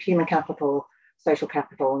development of human capital, social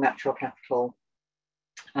capital, natural capital,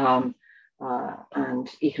 and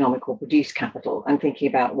economic or produced capital, and thinking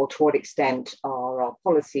about, well, to what extent are our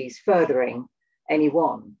policies furthering any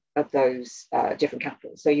one of those different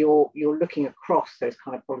capitals? So you're looking across those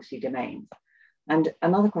kind of policy domains. And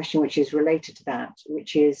another question which is related to that,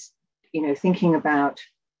 which is, thinking about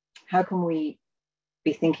how can we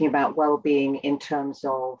be thinking about well-being in terms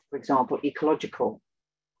of, for example, ecological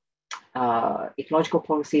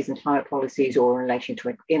policies and climate policies, or in relation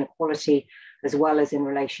to inequality, as well as in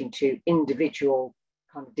relation to individual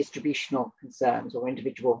kind of distributional concerns or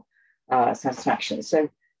individual satisfaction. So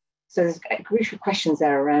there's crucial questions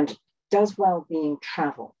there around, does well-being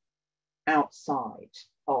travel outside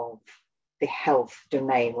of the health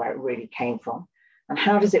domain where it really came from? And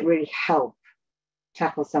how does it really help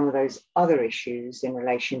tackle some of those other issues in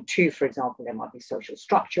relation to, for example, there might be social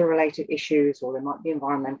structure related issues, or there might be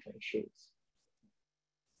environmental issues?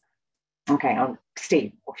 Okay,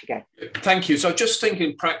 Steve, off you go. Thank you. So just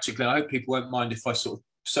thinking practically, I hope people won't mind if I sort of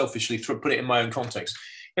selfishly put it in my own context.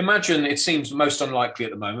 Imagine, it seems most unlikely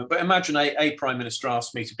at the moment, but imagine a Prime Minister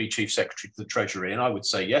asked me to be Chief Secretary to the Treasury, and I would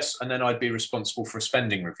say yes, and then I'd be responsible for a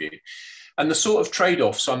spending review. And the sort of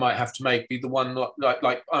trade-offs I might have to make be the one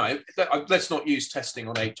like all right, let's not use testing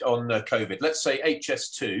on COVID. Let's say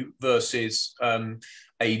HS2 versus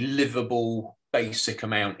a livable basic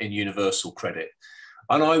amount in universal credit.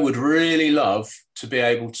 And I would really love to be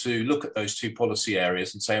able to look at those two policy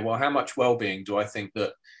areas and say, well, how much well-being do I think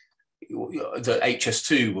that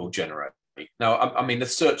HS2 will generate? Now, I mean, the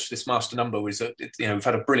search this master number was, we've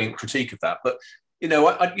had a brilliant critique of that, but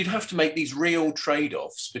you'd have to make these real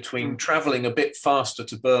trade-offs between travelling a bit faster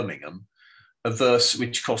to Birmingham,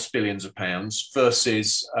 which costs billions of pounds,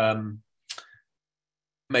 versus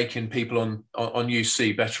making people on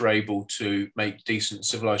UC better able to make decent,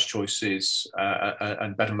 civilised choices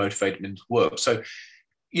and better motivated into work. So,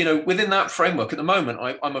 within that framework, at the moment,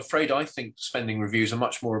 I'm afraid I think spending reviews are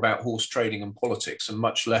much more about horse trading and politics, and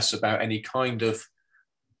much less about any kind of,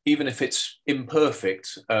 even if it's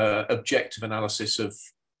imperfect, objective analysis of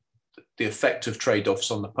the effect of trade-offs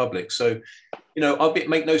on the public. So, I'll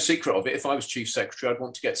make no secret of it. If I was Chief Secretary, I'd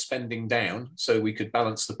want to get spending down so we could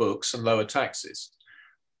balance the books and lower taxes.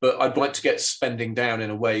 But I'd like to get spending down in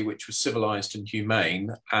a way which was civilised and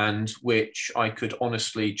humane, and which I could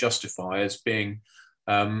honestly justify as being,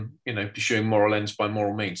 pursuing moral ends by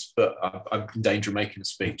moral means. But I'm in danger of making a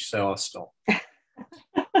speech, so I'll stop.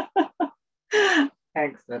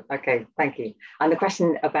 Excellent. Okay, thank you. And the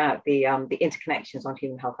question about the interconnections on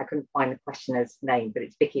human health, I couldn't find the questioner's name, but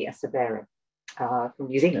it's Vicky Acevera from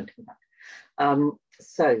New Zealand.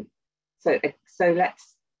 So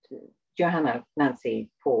let's, Johanna, Nancy,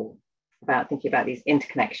 Paul, about thinking about these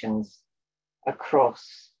interconnections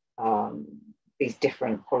across these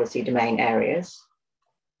different policy domain areas,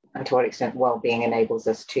 and to what extent well-being enables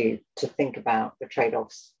us to think about the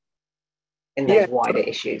trade-offs in those wider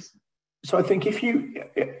issues. So I think if you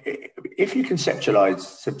conceptualize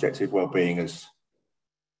subjective well-being as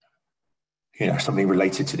something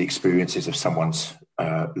related to the experiences of someone's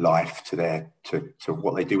life, to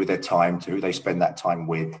what they do with their time, to who they spend that time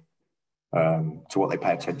with, to what they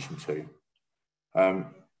pay attention to,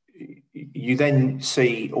 you then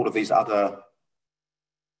see all of these other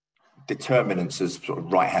determinants as sort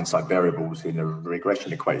of right-hand side variables in a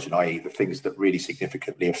regression equation, i.e. the things that really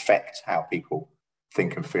significantly affect how people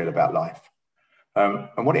think and feel about life.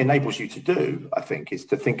 And what it enables you to do, I think, is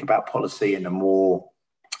to think about policy in a more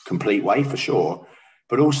complete way, for sure,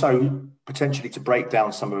 but also potentially to break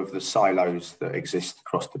down some of the silos that exist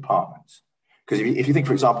across departments. Because if you think,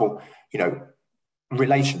 for example,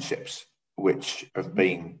 relationships, which have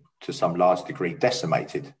been to some large degree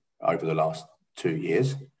decimated over the last 2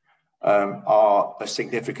 years, are a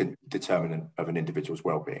significant determinant of an individual's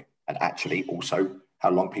well-being, and actually also how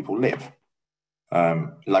long people live.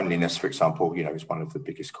 Loneliness, for example, is one of the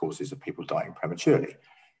biggest causes of people dying prematurely.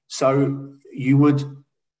 So you would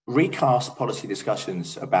recast policy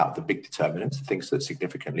discussions about the big determinants, the things that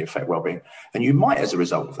significantly affect well-being, and you might, as a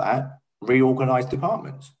result of that, reorganize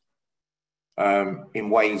departments in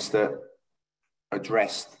ways that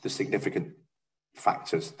address the significant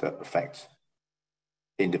factors that affect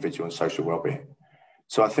individual and social well-being.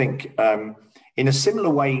 So I think in a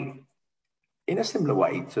similar way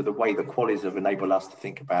to the way that qualities have enabled us to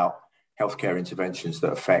think about healthcare interventions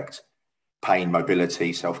that affect pain,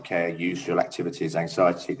 mobility, self-care, usual activities,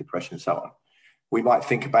 anxiety, depression, and so on, we might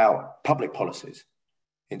think about public policies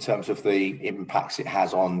in terms of the impacts it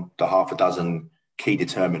has on the half a dozen key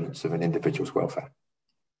determinants of an individual's welfare.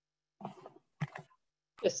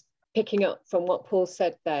 Just picking up from what Paul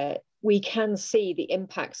said there, we can see the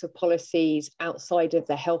impacts of policies outside of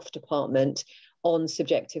the health department on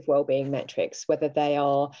subjective wellbeing metrics, whether they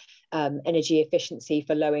are energy efficiency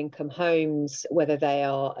for low-income homes, whether they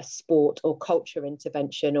are a sport or culture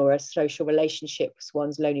intervention or a social relationships.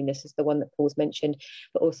 One's loneliness is the one that Paul's mentioned,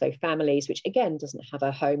 but also families, which again doesn't have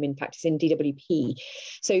a home, in fact, it's in DWP.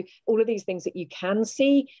 So all of these things that you can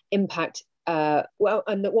see impact and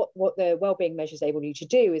what the wellbeing measures enable you to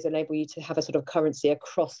do is enable you to have a sort of currency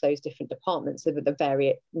across those different departments so that the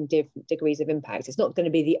various different degrees of impact. It's not going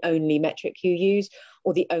to be the only metric you use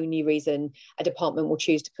or the only reason a department will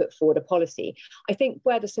choose to put forward a policy. I think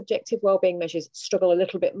where the subjective wellbeing measures struggle a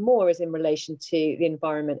little bit more is in relation to the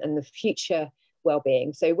environment and the future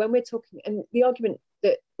well-being. So when we're talking, and the argument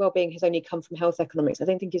that well-being has only come from health economics, I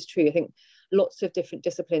don't think is true. I think lots of different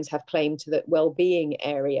disciplines have claimed to that well-being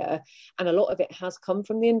area, and a lot of it has come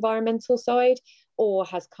from the environmental side or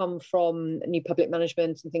has come from new public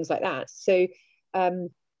management and things like that. So and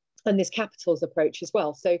this capitals approach as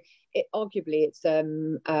well. So arguably it's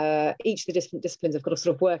each of the different disciplines have got to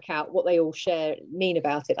sort of work out what they all mean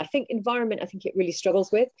about it. I think environment, I think it really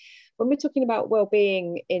struggles with. When we're talking about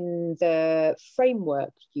well-being in the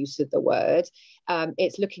framework use of the word,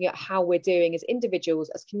 it's looking at how we're doing as individuals,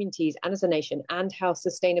 as communities, and as a nation, and how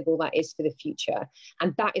sustainable that is for the future.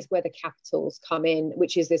 And that is where the capitals come in,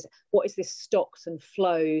 which is this: what is this stocks and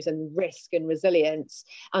flows and risk and resilience,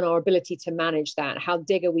 and our ability to manage that? How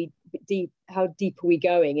deep are we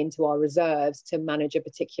going into our reserves to manage a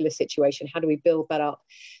particular situation? How do we build that up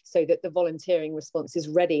so that the volunteering response is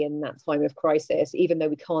ready in that time of crisis, even though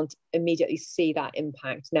we can't immediately see that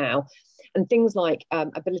impact now? And things like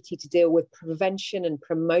ability to deal with prevention and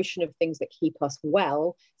promotion of things that keep us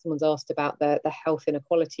well. Someone's asked about the health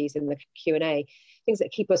inequalities in the Q&A. Things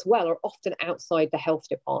that keep us well are often outside the health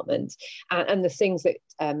department. And the things that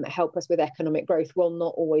help us with economic growth will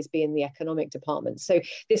not always be in the economic department. So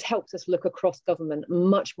this helps us look across government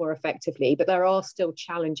much more effectively, but there are still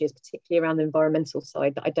challenges, particularly around the environmental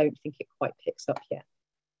side, that I don't think it quite picks up yet.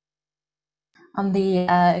 On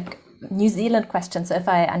the New Zealand question, so if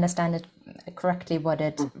I understand it correctly, what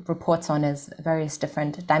it reports on is various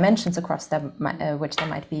different dimensions across them, which there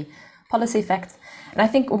might be policy effects. And I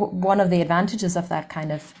think one of the advantages of that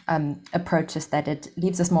kind of approach is that it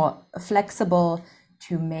leaves us more flexible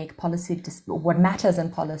to make policy, what matters in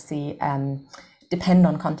policy, depend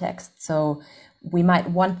on context. So we might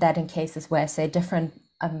want that in cases where, say, different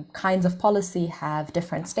kinds of policy have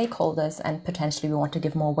different stakeholders, and potentially we want to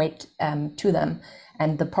give more weight to them.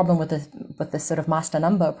 And the problem with this sort of master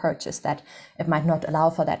number approach is that it might not allow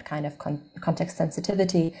for that kind of context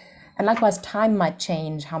sensitivity. And likewise, time might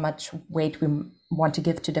change how much weight we want to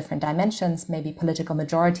give to different dimensions. Maybe political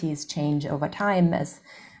majorities change over time as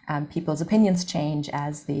people's opinions change,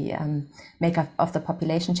 as the makeup of the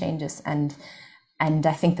population changes. And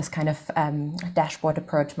I think this kind of dashboard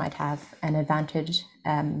approach might have an advantage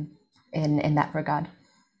in that regard.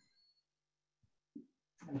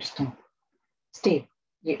 Interesting. Steve,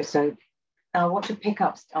 so I want to pick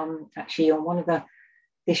up actually on one of the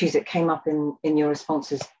issues that came up in your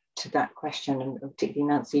responses to that question, and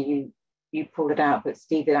particularly Nancy, you pulled it out, but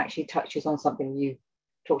Steve, it actually touches on something you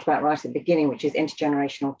talked about right at the beginning, which is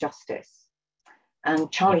intergenerational justice.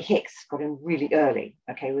 And Charlie Hicks got in really early,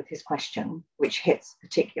 okay, with his question, which hits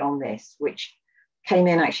particularly on this, which came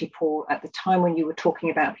in actually, Paul, at the time when you were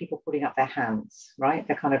talking about people putting up their hands, right?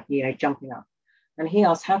 They're kind of, jumping up. And he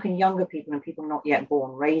asked, how can younger people and people not yet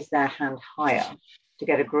born raise their hand higher to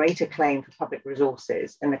get a greater claim for public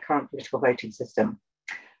resources in the current political voting system?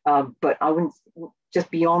 But I wouldn't,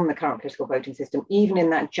 just beyond the current political voting system, even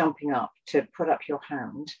in that jumping up to put up your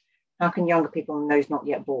hand, how can younger people and those not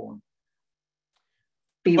yet born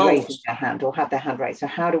be raising their hand or have their hand raised? So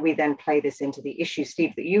how do we then play this into the issue,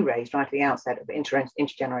 Steve, that you raised right at the outset of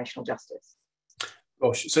intergenerational justice?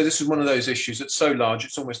 Gosh, so this is one of those issues that's so large,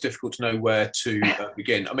 it's almost difficult to know where to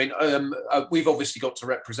begin. I mean, we've obviously got to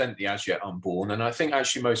represent the as yet unborn, and I think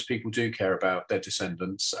actually most people do care about their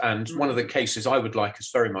descendants. And one of the cases I would like us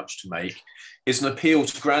very much to make is an appeal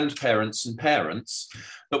to grandparents and parents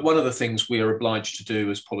that one of the things we are obliged to do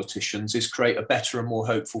as politicians is create a better and more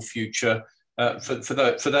hopeful future for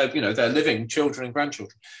their living children and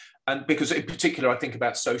grandchildren. And because in particular, I think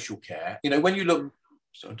about social care. When you look,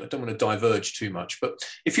 so I don't want to diverge too much, but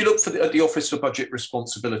if you look at the Office for Budget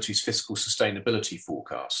Responsibility's fiscal sustainability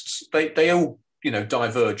forecasts, they all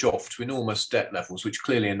diverge off to enormous debt levels, which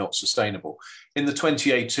clearly are not sustainable. In the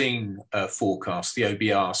 2018 forecast, the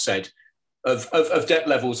OBR said of debt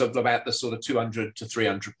levels of about the sort of 200 to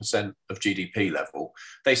 300% of GDP level,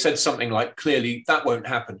 they said something like, clearly that won't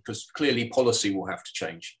happen because clearly policy will have to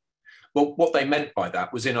change. Well, what they meant by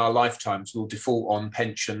that was in our lifetimes, we'll default on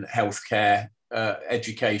pension, healthcare,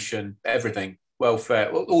 education, everything, welfare,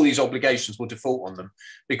 all these obligations will default on them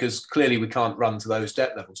because clearly we can't run to those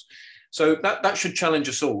debt levels. So that should challenge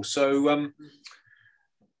us all. So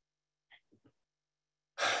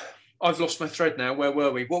I've lost my thread now. Where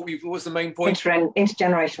were we? What was the main point?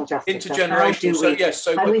 Intergenerational justice. Intergenerational.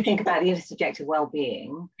 So how do we think about the intersubjective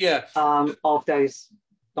well-being of those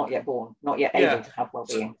not yet born, not yet able to have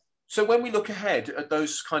well-being? So when we look ahead at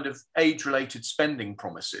those kind of age-related spending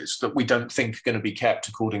promises that we don't think are going to be kept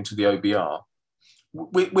according to the OBR,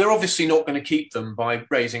 we're obviously not going to keep them by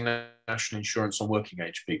raising national insurance on working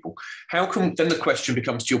age people. How can, then the question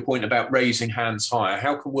becomes, to your point about raising hands higher,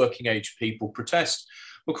 how can working age people protest?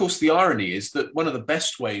 Of course, the irony is that one of the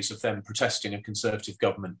best ways of them protesting a Conservative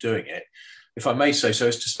government doing it, if I may say so,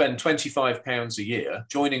 is to spend £25 a year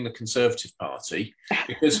joining the Conservative Party,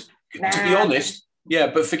 because to be honest, Yeah,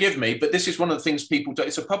 but forgive me, but this is one of the things people do.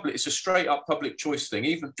 It's a straight up public choice thing.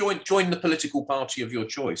 Even join the political party of your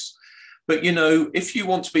choice. But, you know, if you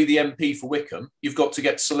want to be the MP for Wickham, you've got to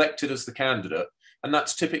get selected as the candidate. And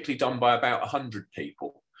that's typically done by about 100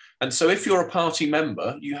 people. And so if you're a party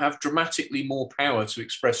member, you have dramatically more power to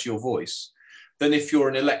express your voice than if you're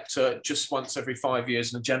an elector just once every 5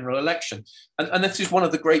 years in a general election. And this is one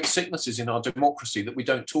of the great sicknesses in our democracy that we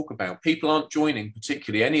don't talk about. People aren't joining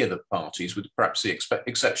particularly any of the parties, with perhaps the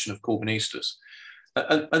exception of Corbynistas.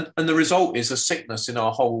 And the result is a sickness in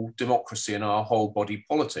our whole democracy and our whole body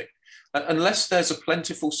politic. Unless there's a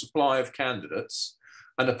plentiful supply of candidates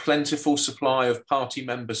and a plentiful supply of party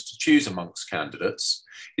members to choose amongst candidates,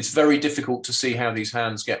 it's very difficult to see how these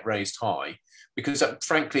hands get raised high, because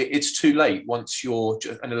frankly, it's too late once you're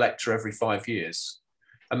an elector every 5 years.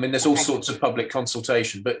 I mean, there's all sorts of public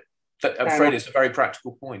consultation, but I'm afraid it's a very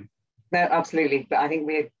practical point. No, absolutely. But I think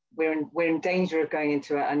we're in danger of going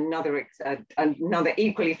into another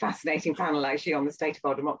equally fascinating panel actually on the state of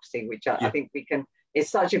our democracy, which I think it's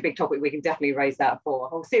such a big topic. We can definitely raise that for a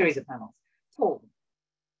whole series of panels. Paul.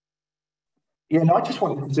 Yeah, no, I just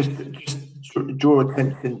wanted to just draw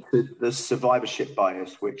attention to the survivorship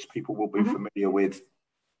bias, which people will be familiar with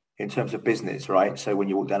in terms of business, right? So when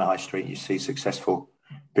you walk down a high street, you see successful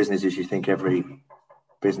businesses, you think every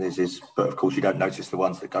business is, but of course you don't notice the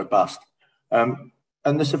ones that go bust. And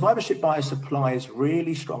the survivorship bias applies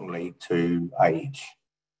really strongly to age.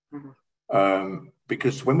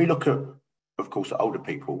 Because when we look at, of course, older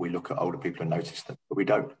people, we look at older people and notice them, but we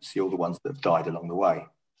don't see all the ones that have died along the way.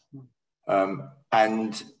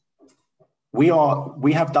 And we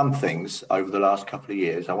have done things over the last couple of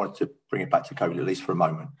years, I wanted to bring it back to COVID at least for a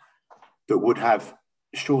moment, that would have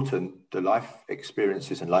shortened the life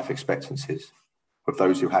experiences and life expectancies of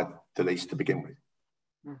those who had the least to begin with.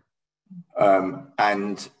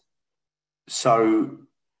 And so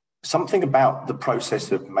something about the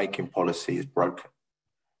process of making policy is broken.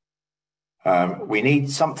 We need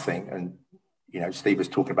something, and you know, Steve was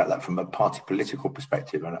talking about that from a party political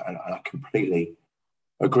perspective, and I completely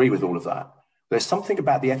agree with all of that. There's something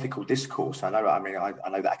about the ethical discourse. I know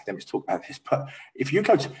that academics talk about this, but if you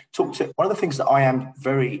go to talk to, one of the things that I am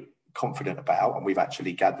very confident about, and we've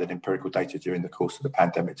actually gathered empirical data during the course of the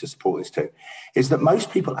pandemic to support this too, is that most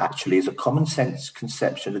people actually, as a common sense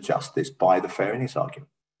conception of justice, buy the fairness argument.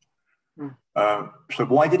 So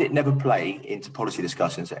why did it never play into policy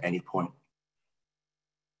discussions at any point?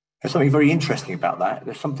 There's something very interesting about that.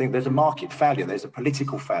 There's a market failure, there's a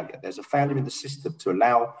political failure, there's a failure in the system to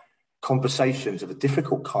allow conversations of a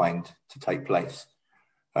difficult kind to take place.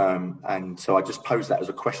 And so I just pose that as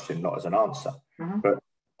a question, not as an answer. But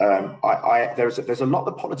there's a lot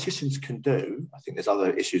that politicians can do. I think there's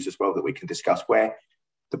other issues as well that we can discuss, where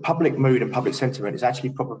the public mood and public sentiment is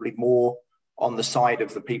actually probably more on the side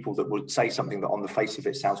of the people that would say something that on the face of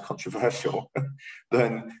it sounds controversial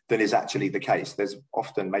than is actually the case. There's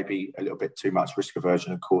often maybe a little bit too much risk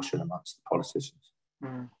aversion and caution amongst the politicians.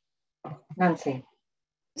 Nancy.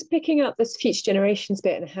 Just picking up this future generations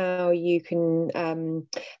bit and how you can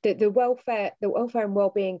the welfare and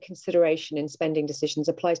well-being consideration in spending decisions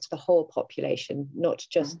applies to the whole population, not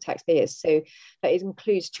just taxpayers. So that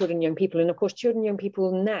includes children and young people, and of course children and young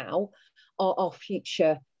people now are our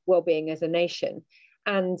future well-being as a nation.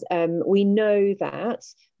 And we know that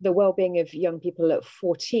the well-being of young people at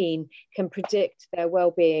 14 can predict their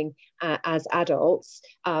well-being as adults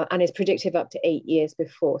and is predictive up to 8 years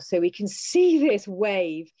before. So we can see this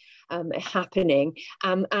wave happening.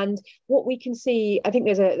 And what we can see, I think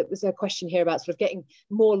there was a question here about sort of getting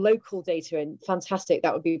more local data, and fantastic,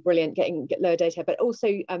 that would be brilliant, get lower data, but also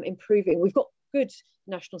improving. We've got good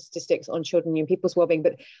national statistics on children and young people's wellbeing,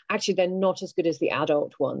 but actually they're not as good as the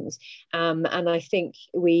adult ones. And I think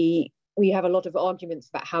we have a lot of arguments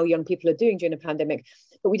about how young people are doing during a pandemic,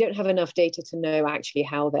 but we don't have enough data to know actually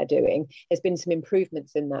how they're doing. There's been some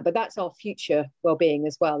improvements in that, but that's our future well-being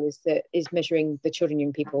as well, is measuring the children and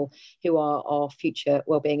young people who are our future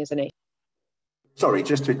well-being as a nation. Sorry,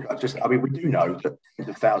 I mean, we do know that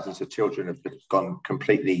the thousands of children have just gone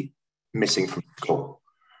completely missing from school.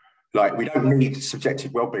 Like, we don't need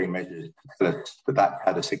subjective wellbeing measures to tell us that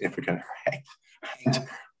had a significant effect. And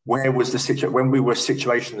where was the situation when we were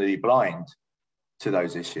situationally blind to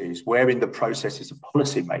those issues? Where in the processes of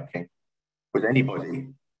policy making was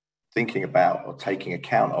anybody thinking about or taking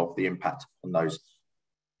account of the impact on those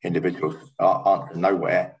individuals? Answer: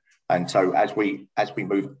 nowhere. And so as we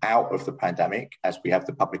move out of the pandemic, as we have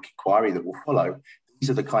the public inquiry that will follow, these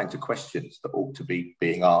are the kinds of questions that ought to be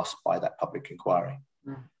being asked by that public inquiry.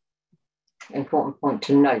 Important point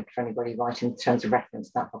to note for anybody writing in terms of reference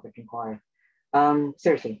to that public inquiry.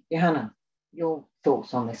 Seriously, Johanna. your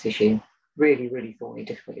thoughts on this issue? Really, really thorny,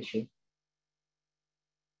 difficult issue.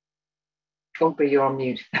 But you're on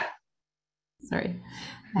mute. Sorry,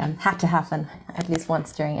 had to happen at least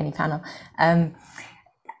once during any panel.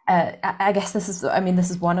 I guess this is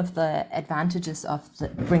one of the advantages of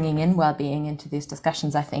bringing in well-being into these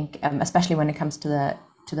discussions. I think, especially when it comes to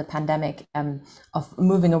the pandemic, of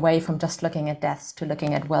moving away from just looking at deaths to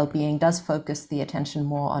looking at well-being does focus the attention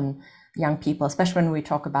more on young people, especially when we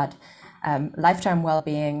talk about lifetime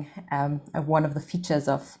well-being. One of the features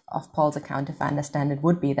of Paul's account, if I understand it,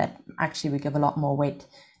 would be that actually we give a lot more weight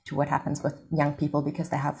to what happens with young people because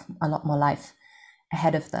they have a lot more life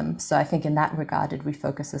ahead of them. So I think in that regard, it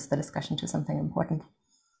refocuses the discussion to something important.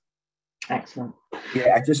 Excellent.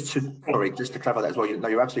 Yeah, just to clarify that as well.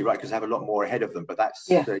 You're absolutely right, because they have a lot more ahead of them. But that's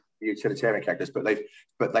the utilitarian calculus.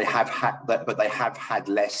 But they have had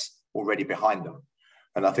less already behind them,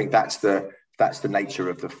 and I think that's the nature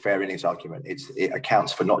of the fair innings argument. It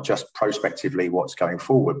accounts for not just prospectively what's going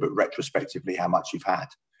forward, but retrospectively how much you've had.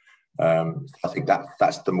 I think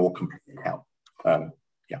that's the more complete account.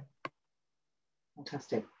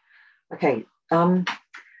 Fantastic. Okay.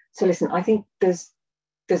 So listen, I think there's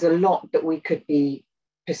a lot that we could be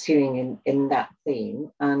pursuing in that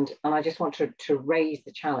theme, and I just want to raise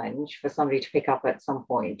the challenge for somebody to pick up at some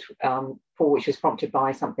point, Paul, which was prompted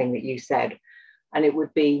by something that you said, and it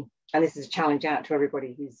would be, and this is a challenge out to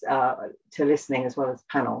everybody who's to listening as well as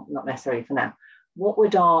panel, not necessarily for now. What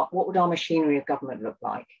would our machinery of government look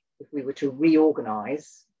like if we were to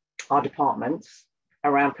reorganise our departments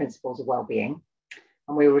around principles of well-being,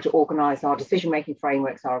 and we were to organise our decision-making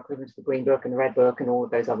frameworks, our equivalent to the Green Book and the Red Book and all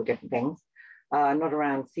of those other different things, not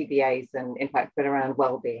around CBAs and impact, but around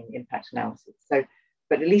well-being impact analysis. So,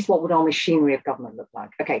 but at least what would our machinery of government look like?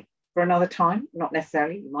 Okay, for another time, not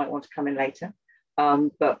necessarily, you might want to come in later,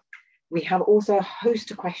 but we have also a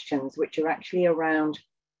host of questions which are actually around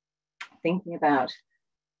thinking about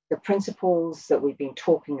the principles that we've been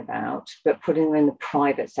talking about, but putting them in the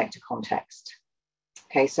private sector context.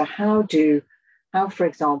 Okay, so how, for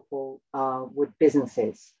example, would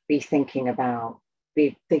businesses be thinking about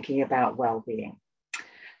well-being?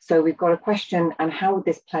 So we've got a question, and how would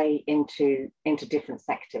this play into different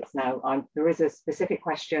sectors? Now, there is a specific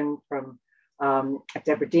question from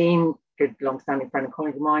Deborah Dean, good long-standing friend and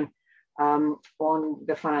colleague of mine, on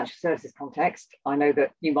the financial services context. I know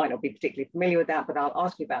that you might not be particularly familiar with that, but I'll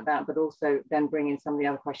ask you about that, but also then bring in some of the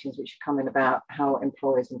other questions which come in about how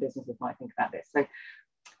employers and businesses might think about this. So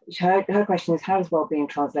her question is, how does well-being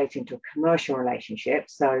translate into a commercial relationship?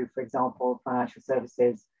 So, for example, financial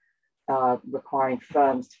services requiring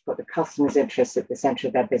firms to put the customer's interests at the centre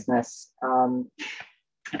of their business, and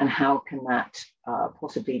how can that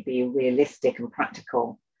possibly be realistic and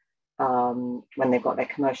practical when they've got their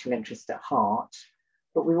commercial interest at heart?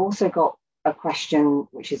 But we've also got a question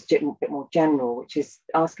which is a bit more general, which is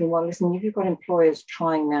asking, well, listen, if you've got employers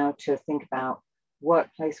trying now to think about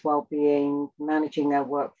workplace well-being, managing their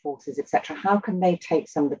workforces, etc., how can they take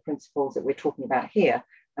some of the principles that we're talking about here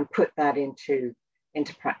and put that into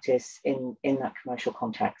practice in that commercial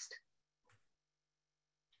context?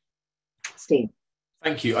 Steve.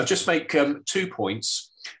 Thank you. I'll just make 2 points.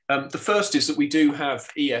 The first is that we do have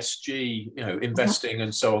ESG, investing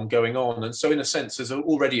and so on going on. And so in a sense, there's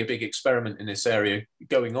already a big experiment in this area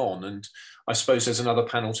going on. And I suppose there's another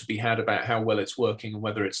panel to be had about how well it's working and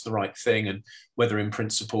whether it's the right thing, and whether in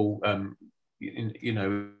principle,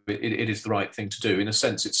 it is the right thing to do. In a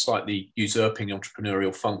sense, it's slightly usurping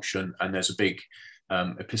entrepreneurial function, and there's a big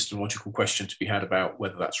epistemological question to be had about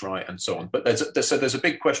whether that's right and so on. But there's a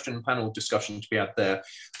big question panel discussion to be had there,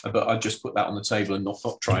 but I'd just put that on the table and not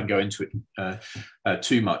try and go into it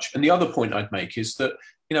too much. And the other point I'd make is that,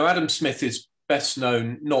 Adam Smith is best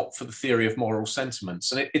known not for the theory of moral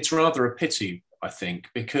sentiments. And it's rather a pity, I think,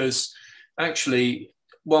 because actually,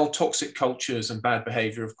 while toxic cultures and bad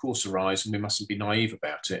behaviour, of course, arise, and we mustn't be naive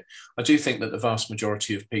about it, I do think that the vast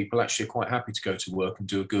majority of people actually are quite happy to go to work and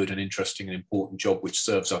do a good and interesting and important job which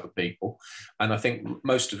serves other people. And I think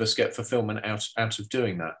most of us get fulfilment out of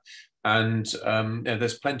doing that. And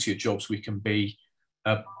there's plenty of jobs we can be,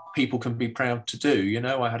 people can be proud to do.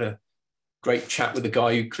 I had a great chat with the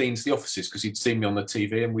guy who cleans the offices because he'd seen me on the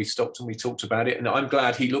TV, and we stopped and we talked about it. And I'm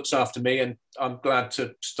glad he looks after me, and I'm glad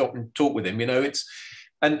to stop and talk with him.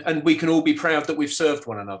 And we can all be proud that we've served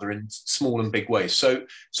one another in small and big ways. So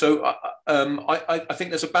I think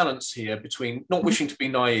there's a balance here between not wishing to be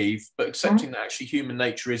naive, but accepting that actually human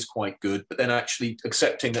nature is quite good, but then actually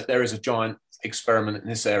accepting that there is a giant experiment in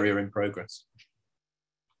this area in progress.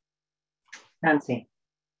 Nancy.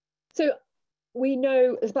 So we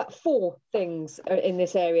know there's about 4 things in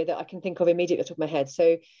this area that I can think of immediately at the top of my head.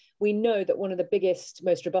 So we know that one of the biggest,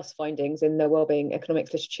 most robust findings in the wellbeing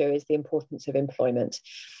economics literature is the importance of employment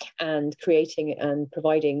and creating and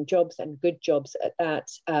providing jobs, and good jobs at that,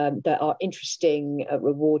 that are interesting,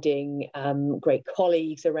 rewarding, great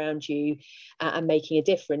colleagues around you, and making a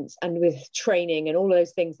difference, and with training and all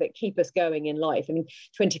those things that keep us going in life. I mean,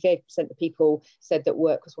 25% of people said that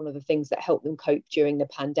work was one of the things that helped them cope during the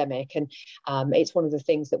pandemic, and it's one of the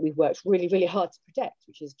things that we've worked really, really hard to protect,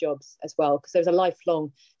 which is jobs as well, because there's a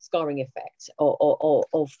lifelong scarring effect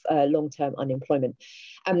of long-term unemployment.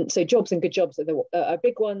 So jobs and good jobs are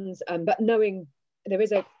big ones, but knowing there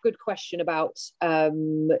is a good question about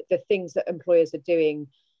the things that employers are doing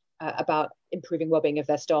about improving wellbeing of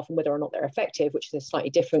their staff and whether or not they're effective, which is a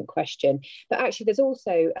slightly different question. But actually there's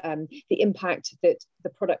also the impact that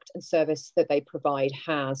the product and service that they provide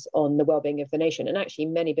has on the wellbeing of the nation. And actually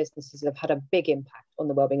many businesses have had a big impact on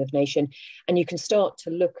the wellbeing of the nation. And you can start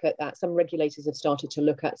to look at that. Some regulators have started to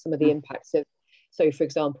look at some of the impacts of, so for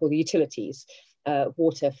example, the utilities,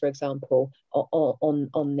 water, for example,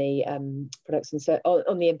 on the products and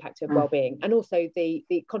on the impact of well-being, and also the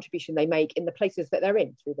contribution they make in the places that they're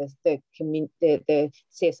in through the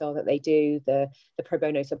CSR that they do, the pro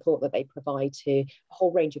bono support that they provide to a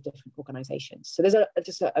whole range of different organisations. So there's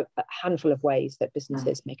just a handful of ways that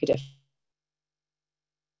businesses make a difference.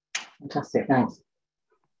 Fantastic, thanks.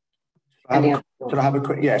 Can I have a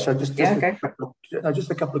quick? Yeah. So just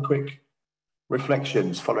a couple of quick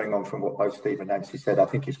reflections following on from what both Steve and Nancy said. I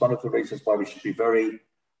think it's one of the reasons why we should be very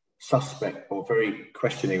suspect or very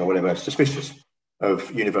questioning or whatever, suspicious of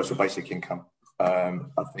universal basic income. I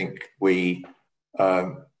think we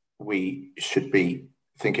should be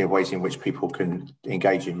thinking of ways in which people can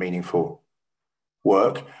engage in meaningful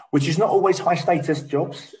work, which is not always high status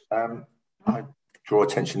jobs. I draw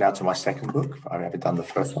attention now to my second book. I haven't done the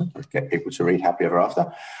first one, to get people to read Happy Ever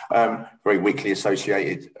After. Very weakly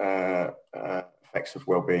associated effects of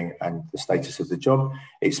well-being and the status of the job.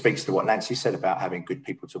 It speaks to what Nancy said about having good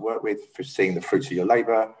people to work with, for seeing the fruits of your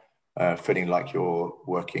labour, feeling like you're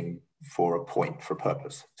working for a point, for a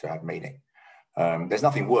purpose, to have meaning. There's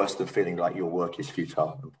nothing worse than feeling like your work is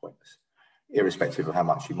futile and pointless, irrespective of how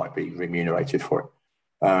much you might be remunerated for it.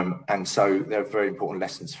 And so there are very important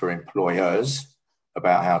lessons for employers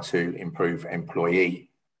about how to improve employee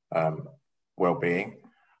well-being.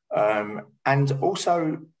 And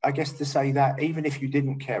also, I guess, to say that even if you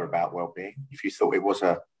didn't care about well-being, if you thought it was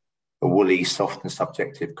a woolly, soft and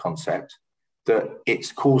subjective concept, that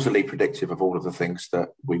it's causally predictive of all of the things that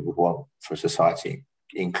we would want for society,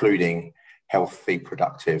 including healthy,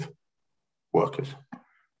 productive workers.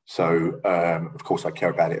 So, of course, I care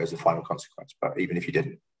about it as a final consequence, but even if you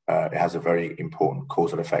didn't, it has a very important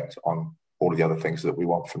causal effect on all of the other things that we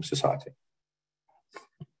want from society.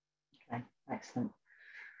 Okay, excellent.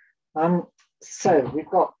 So we've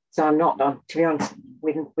got, so I'm not, to be honest,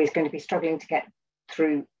 we're going to be struggling to get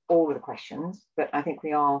through all of the questions, but I think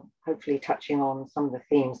we are hopefully touching on some of the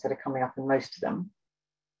themes that are coming up in most of them.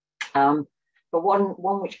 But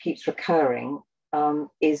one which keeps recurring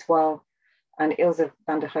is, well, and Ilse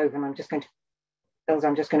van der Hoven, I'm just going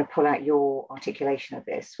to pull out your articulation of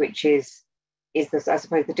this, which is this, I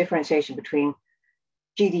suppose, the differentiation between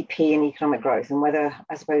GDP and economic growth, and whether,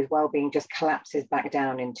 I suppose, well-being just collapses back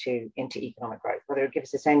down into economic growth, whether it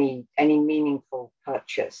gives us any meaningful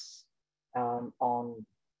purchase on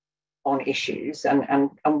issues,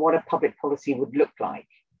 and what a public policy would look like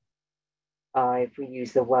if we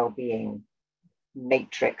use the well-being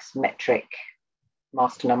metric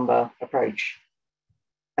master number approach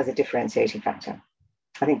as a differentiating factor.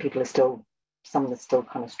 I think people are still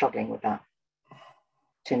kind of struggling with that,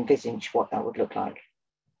 to envisage what that would look like.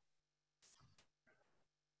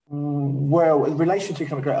 Well, in relation to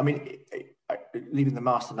economic growth, I mean, leaving the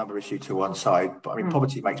master number issue to one side, but I mean,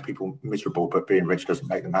 poverty makes people miserable, but being rich doesn't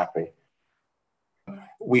make them happy.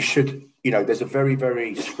 We should, there's a very,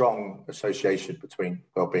 very strong association between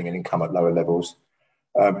well-being and income at lower levels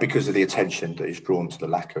because of the attention that is drawn to the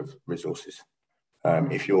lack of resources.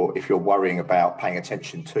 If you're worrying about paying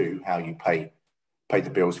attention to how you pay the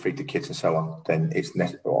bills, feed the kids and so on, then it's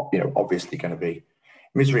obviously going to be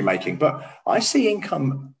misery making. But I see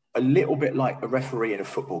income a little bit like a referee in a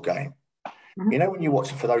football game. When you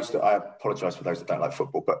watch, for those that, I apologise for those that don't like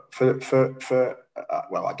football, but for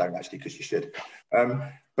well, I don't actually, because you should.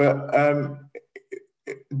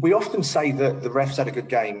 We often say that the ref's had a good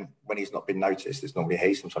game when he's not been noticed. It's normally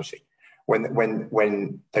he, sometimes she. When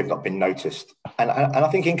they've not been noticed, and I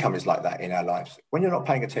think income is like that in our lives. When you're not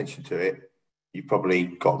paying attention to it, you've probably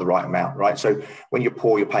got the right amount, right? So when you're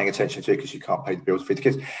poor, you're paying attention to it because you can't pay the bills, feed the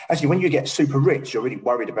kids. Actually, when you get super rich, you're really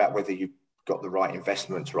worried about whether you've got the right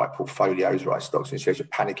investments, right portfolios, right stocks and shares, you're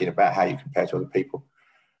panicking about how you compare to other people.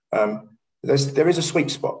 There is a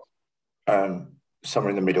sweet spot somewhere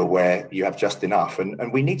in the middle where you have just enough.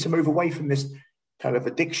 And we need to move away from this kind of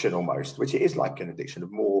addiction almost, which it is like an addiction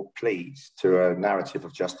of more pleas, to a narrative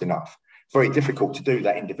of just enough. Very difficult to do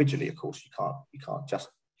that individually, of course. You can't just,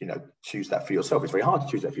 choose that for yourself. It's very hard to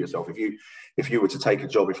choose that for yourself. If you were to take a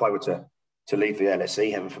job, if I were to leave the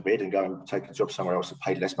LSE, heaven forbid, and go and take a job somewhere else that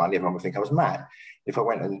paid less money, everyone would think I was mad. If I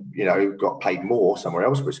went and, got paid more somewhere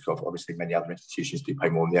else, which obviously many other institutions do pay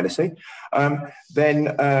more than the LSE, then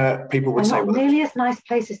people would say... Not nearly as nice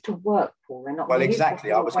places to work, Paul. They're not. Well,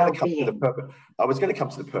 exactly. I was going to come to the purpose. I was going to come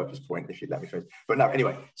to the purpose point, if you'd let me finish. But no,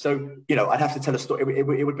 anyway. So, I'd have to tell a story.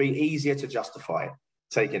 It would be easier to justify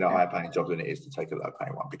taking a higher paying job than it is to take a lower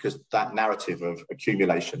paying one, because that narrative of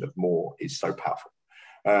accumulation of more is so powerful.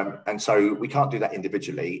 And so we can't do that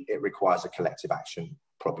individually. It requires a collective action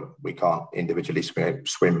problem. We can't individually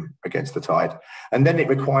swim against the tide. And then it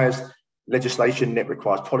requires legislation, it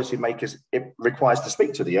requires policymakers, it requires, to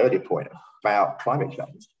speak to the earlier point about climate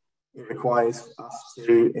change, it requires us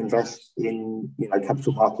to invest in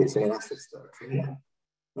capital markets and in assets that are cleaner.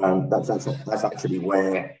 That's actually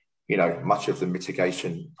where much of the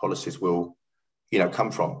mitigation policies will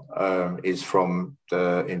come from, is from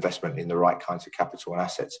the investment in the right kinds of capital and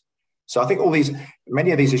assets. So I think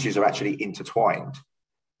many of these issues are actually intertwined,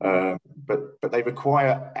 but they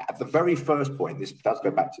require, at the very first point, this does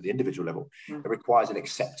go back to the individual level, it requires an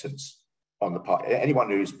acceptance on the part. Anyone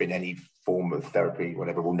who's been any form of therapy,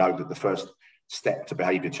 whatever, will know that the first step to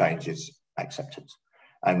behaviour change is acceptance.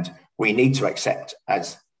 And we need to accept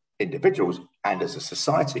as individuals and as a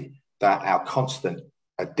society that our constant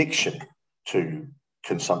addiction to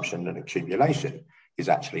consumption and accumulation is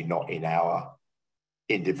actually not in our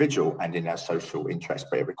individual and in our social interest,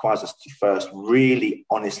 but it requires us to first really,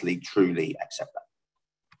 honestly, truly accept that.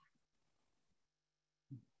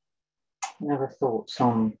 Never thoughts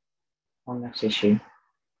on that issue.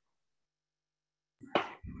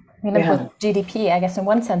 With GDP, I guess in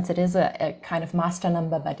one sense it is a kind of master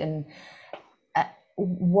number, but in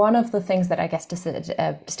one of the things that I guess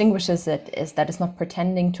distinguishes it is that it's not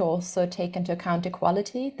pretending to also take into account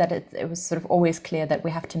equality, that it was sort of always clear that we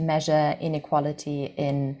have to measure inequality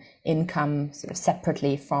in income sort of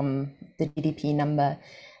separately from the GDP number.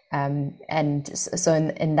 And so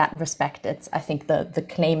in that respect, I think the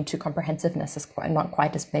claim to comprehensiveness is not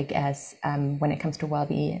quite as big as when it comes to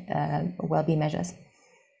well-being measures.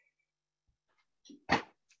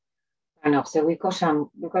 Fair enough. So we've got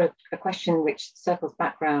a question which circles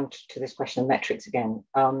back round to this question of metrics again,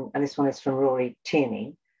 and this one is from Rory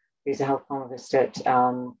Tierney, who's a health economist at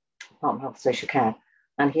Department of Health and Social Care,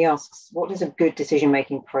 and he asks, what does a good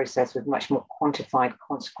decision-making process with much more quantified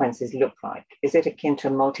consequences look like? Is it akin to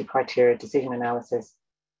a multi-criteria decision analysis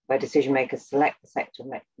where decision makers select the sector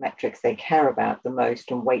metrics they care about the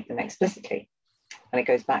most and weight them explicitly? And it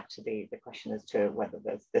goes back to the question as to whether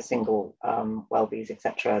there's the single well-beings,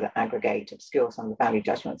 etc., that aggregate, obscure some of the value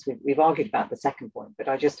judgments. We've argued about the second point, but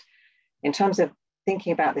in terms of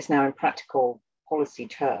thinking about this now in practical policy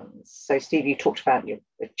terms. So, Steve, you talked about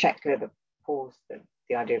the checklist,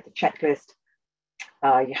 the idea of the checklist.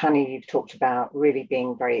 Johanna, you've talked about really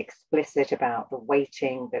being very explicit about the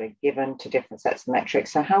weighting that are given to different sets of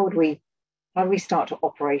metrics. So, how do we start to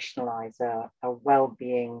operationalize a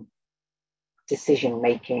well-being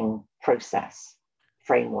decision-making process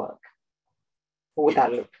framework? What would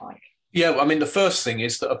that look like? Yeah, I mean, the first thing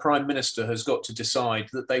is that a prime minister has got to decide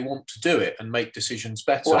that they want to do it and make decisions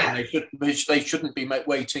better. And they shouldn't be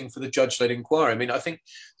waiting for the judge-led inquiry. I mean, I think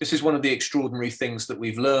this is one of the extraordinary things that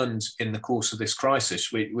we've learned in the course of this crisis,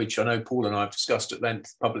 which I know Paul and I have discussed at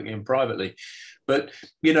length, publicly and privately. But,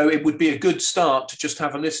 it would be a good start to just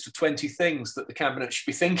have a list of 20 things that the Cabinet should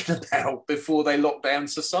be thinking about before they lock down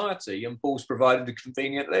society. And Paul's provided a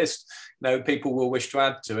convenient list. People will wish to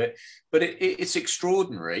add to it. But it's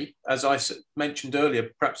extraordinary, as I mentioned earlier,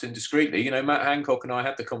 perhaps indiscreetly. Matt Hancock and I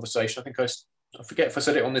had the conversation. I think I forget if I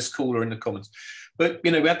said it on this call or in the comments. But,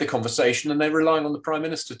 we had the conversation and they're relying on the Prime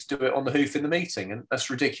Minister to do it on the hoof in the meeting. And that's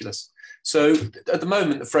ridiculous. So at the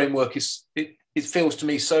moment, the framework it feels to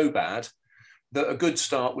me so bad that a good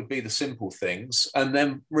start would be the simple things. And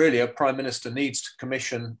then really a Prime Minister needs to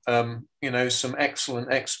commission, some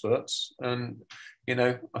excellent experts. And,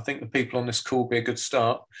 I think the people on this call would be a good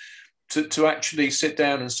start to actually sit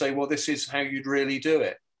down and say, well, this is how you'd really do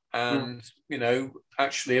it. And,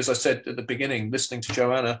 actually, as I said at the beginning, listening to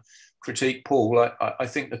Johanna critique Paul, I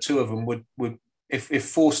think the two of them would if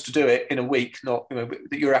forced to do it in a week, not,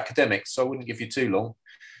 you're academics, so I wouldn't give you too long.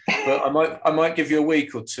 but I might give you a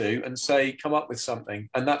week or two and say, come up with something.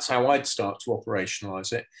 And that's how I'd start to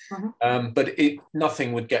operationalise it. But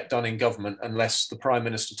nothing would get done in government unless the Prime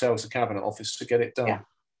Minister tells the Cabinet Office to get it done. Yeah,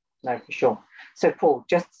 no, for sure. So Paul,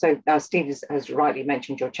 just so Steve has rightly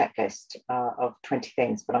mentioned your checklist of 20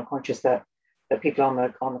 things, but I'm conscious that people on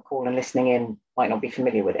the call and listening in might not be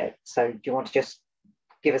familiar with it. So do you want to just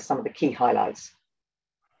give us some of the key highlights?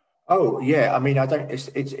 Oh yeah, I mean,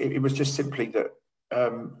 it was just simply that.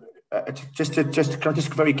 Can I just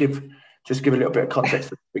give a little bit of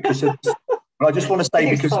context because I just want to say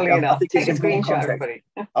because I think it's important context.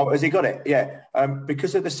 Oh, has he got it? Yeah,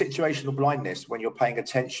 because of the situational blindness when you're paying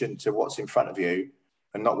attention to what's in front of you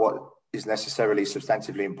and not what is necessarily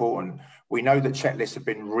substantively important. We know that checklists have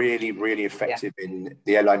been really, really effective in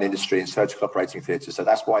the airline industry and surgical operating theatre. So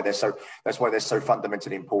that's why they're so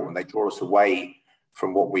fundamentally important. They draw us away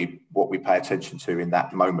from what we pay attention to in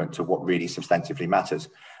that moment to what really substantively matters.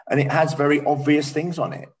 And it has very obvious things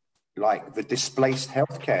on it, like the displaced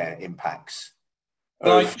healthcare impacts.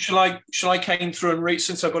 Shall I cane through and read,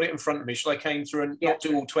 since I've got it in front of me, shall I cane through and not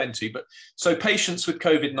do all 20? But so patients with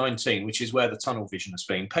COVID-19, which is where the tunnel vision has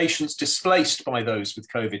been, patients displaced by those with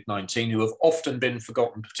COVID-19 who have often been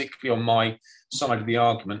forgotten, particularly on my side of the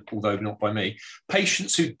argument, although not by me,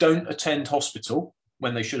 patients who don't attend hospital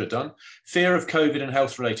when they should have done, fear of COVID and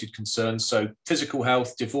health-related concerns, so physical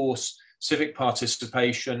health, divorce, civic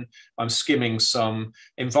participation, I'm skimming some,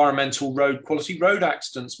 environmental, road quality, road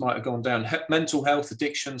accidents might have gone down, mental health,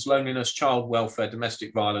 addictions, loneliness, child welfare,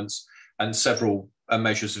 domestic violence, and several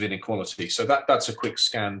measures of inequality. So that's a quick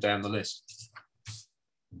scan down the list.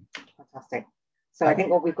 Fantastic. So I think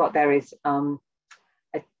what we've got there is, a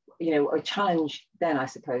challenge then, I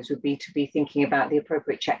suppose, would be to be thinking about the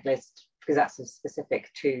appropriate checklist, because that's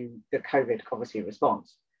specific to the COVID, obviously,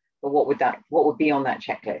 response. But what would be on that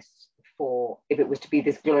checklist for, if it was to be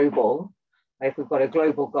this global, if we've got a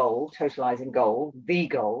global goal, totalizing goal, the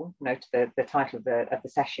goal, note the title of the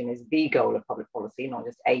session is the goal of public policy, not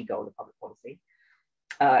just a goal of public policy.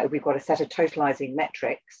 If we've got a set of totalizing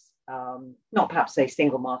metrics, not perhaps a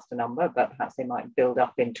single master number, but perhaps they might build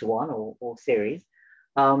up into one or series.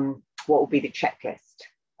 What will be the checklist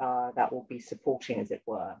that will be supporting, as it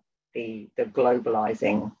were, the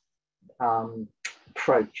globalizing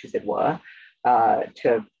approach, as it were,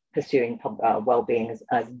 to pursuing well-being as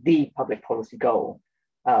the public policy goal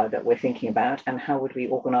that we're thinking about, and how would we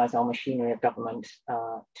organise our machinery of government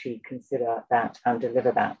to consider that and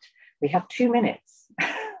deliver that? We have 2 minutes,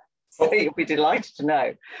 so you'll be delighted to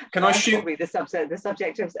know. Can I shoot? Probably the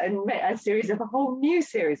subject of a whole new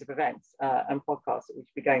series of events and podcasts that we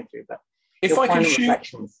should be going through. But if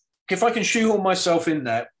I can shoehorn myself in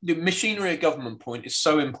there, the machinery of government point is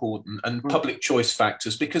so important, and public choice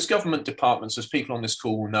factors, because government departments, as people on this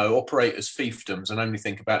call will know, operate as fiefdoms and only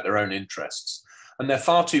think about their own interests. And they're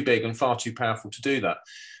far too big and far too powerful to do that.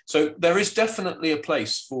 So there is definitely a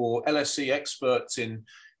place for LSE experts in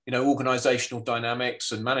organisational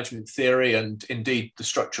dynamics and management theory, and indeed the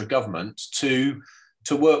structure of government, to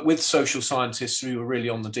work with social scientists who are really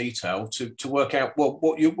on the detail to work out, well,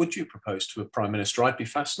 what would you propose to a Prime Minister? I'd be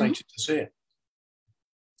fascinated to see it.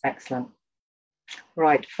 Excellent.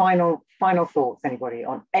 Right, final thoughts, anybody,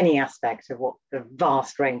 on any aspect of what the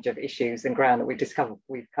vast range of issues and ground that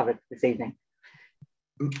we've covered this evening?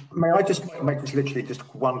 May I just make this literally just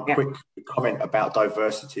one quick comment about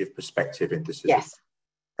diversity of perspective in decisions? Yes.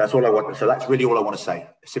 That's all I want. So that's really all I want to say,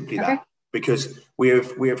 simply that. Because we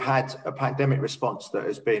have had a pandemic response that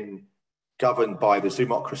has been governed by the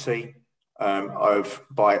zoomocracy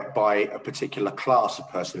by a particular class of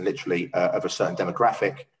person, literally of a certain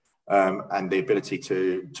demographic, and the ability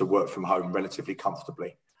to work from home relatively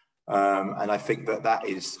comfortably. And I think that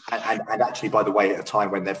is, and actually, by the way, at a time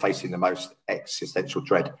when they're facing the most existential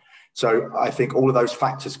dread. So I think all of those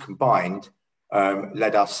factors combined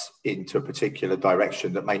led us into a particular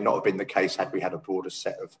direction that may not have been the case had we had a broader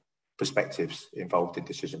set of perspectives involved in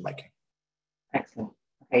decision making. Excellent.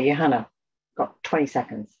 Okay, Johanna, got 20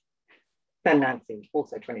 seconds. Then Nancy,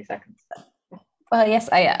 also 20 seconds. Well, yes,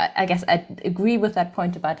 I guess I agree with that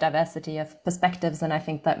point about diversity of perspectives, and I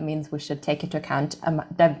think that means we should take into account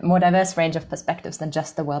a more diverse range of perspectives than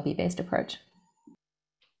just the well-being-based approach.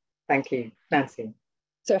 Thank you. Nancy.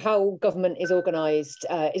 So how government is organised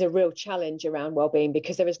is a real challenge around wellbeing,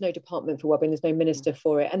 because there is no department for wellbeing, there's no minister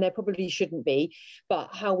for it, and there probably shouldn't be. But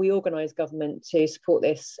how we organise government to support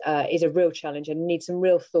this is a real challenge and needs some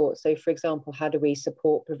real thought. So, for example, how do we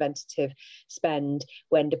support preventative spend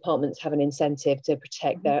when departments have an incentive to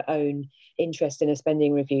protect their own interest in a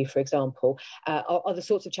spending review, for example, are the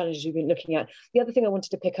sorts of challenges we've been looking at. The other thing I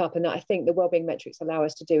wanted to pick up, and that I think the wellbeing metrics allow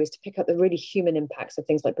us to do, is to pick up the really human impacts of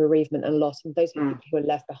things like bereavement and loss, and those people who are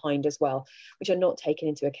left behind as well, which are not taken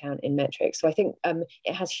into account in metrics. So I think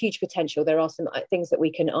it has huge potential. There are some things that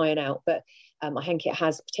we can iron out, but I think it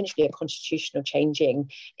has potentially a constitutional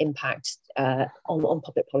changing impact on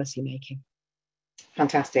public policy making.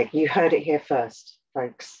 Fantastic. You heard it here first,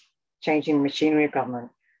 folks. Changing the machinery of government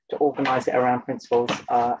to organise it around principles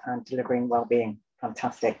and delivering well-being.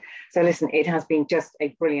 Fantastic. So listen, it has been just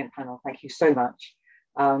a brilliant panel. Thank you so much.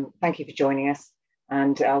 Thank you for joining us.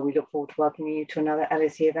 And we look forward to welcoming you to another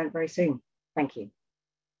LSE event very soon. Thank you.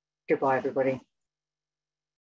 Goodbye, everybody.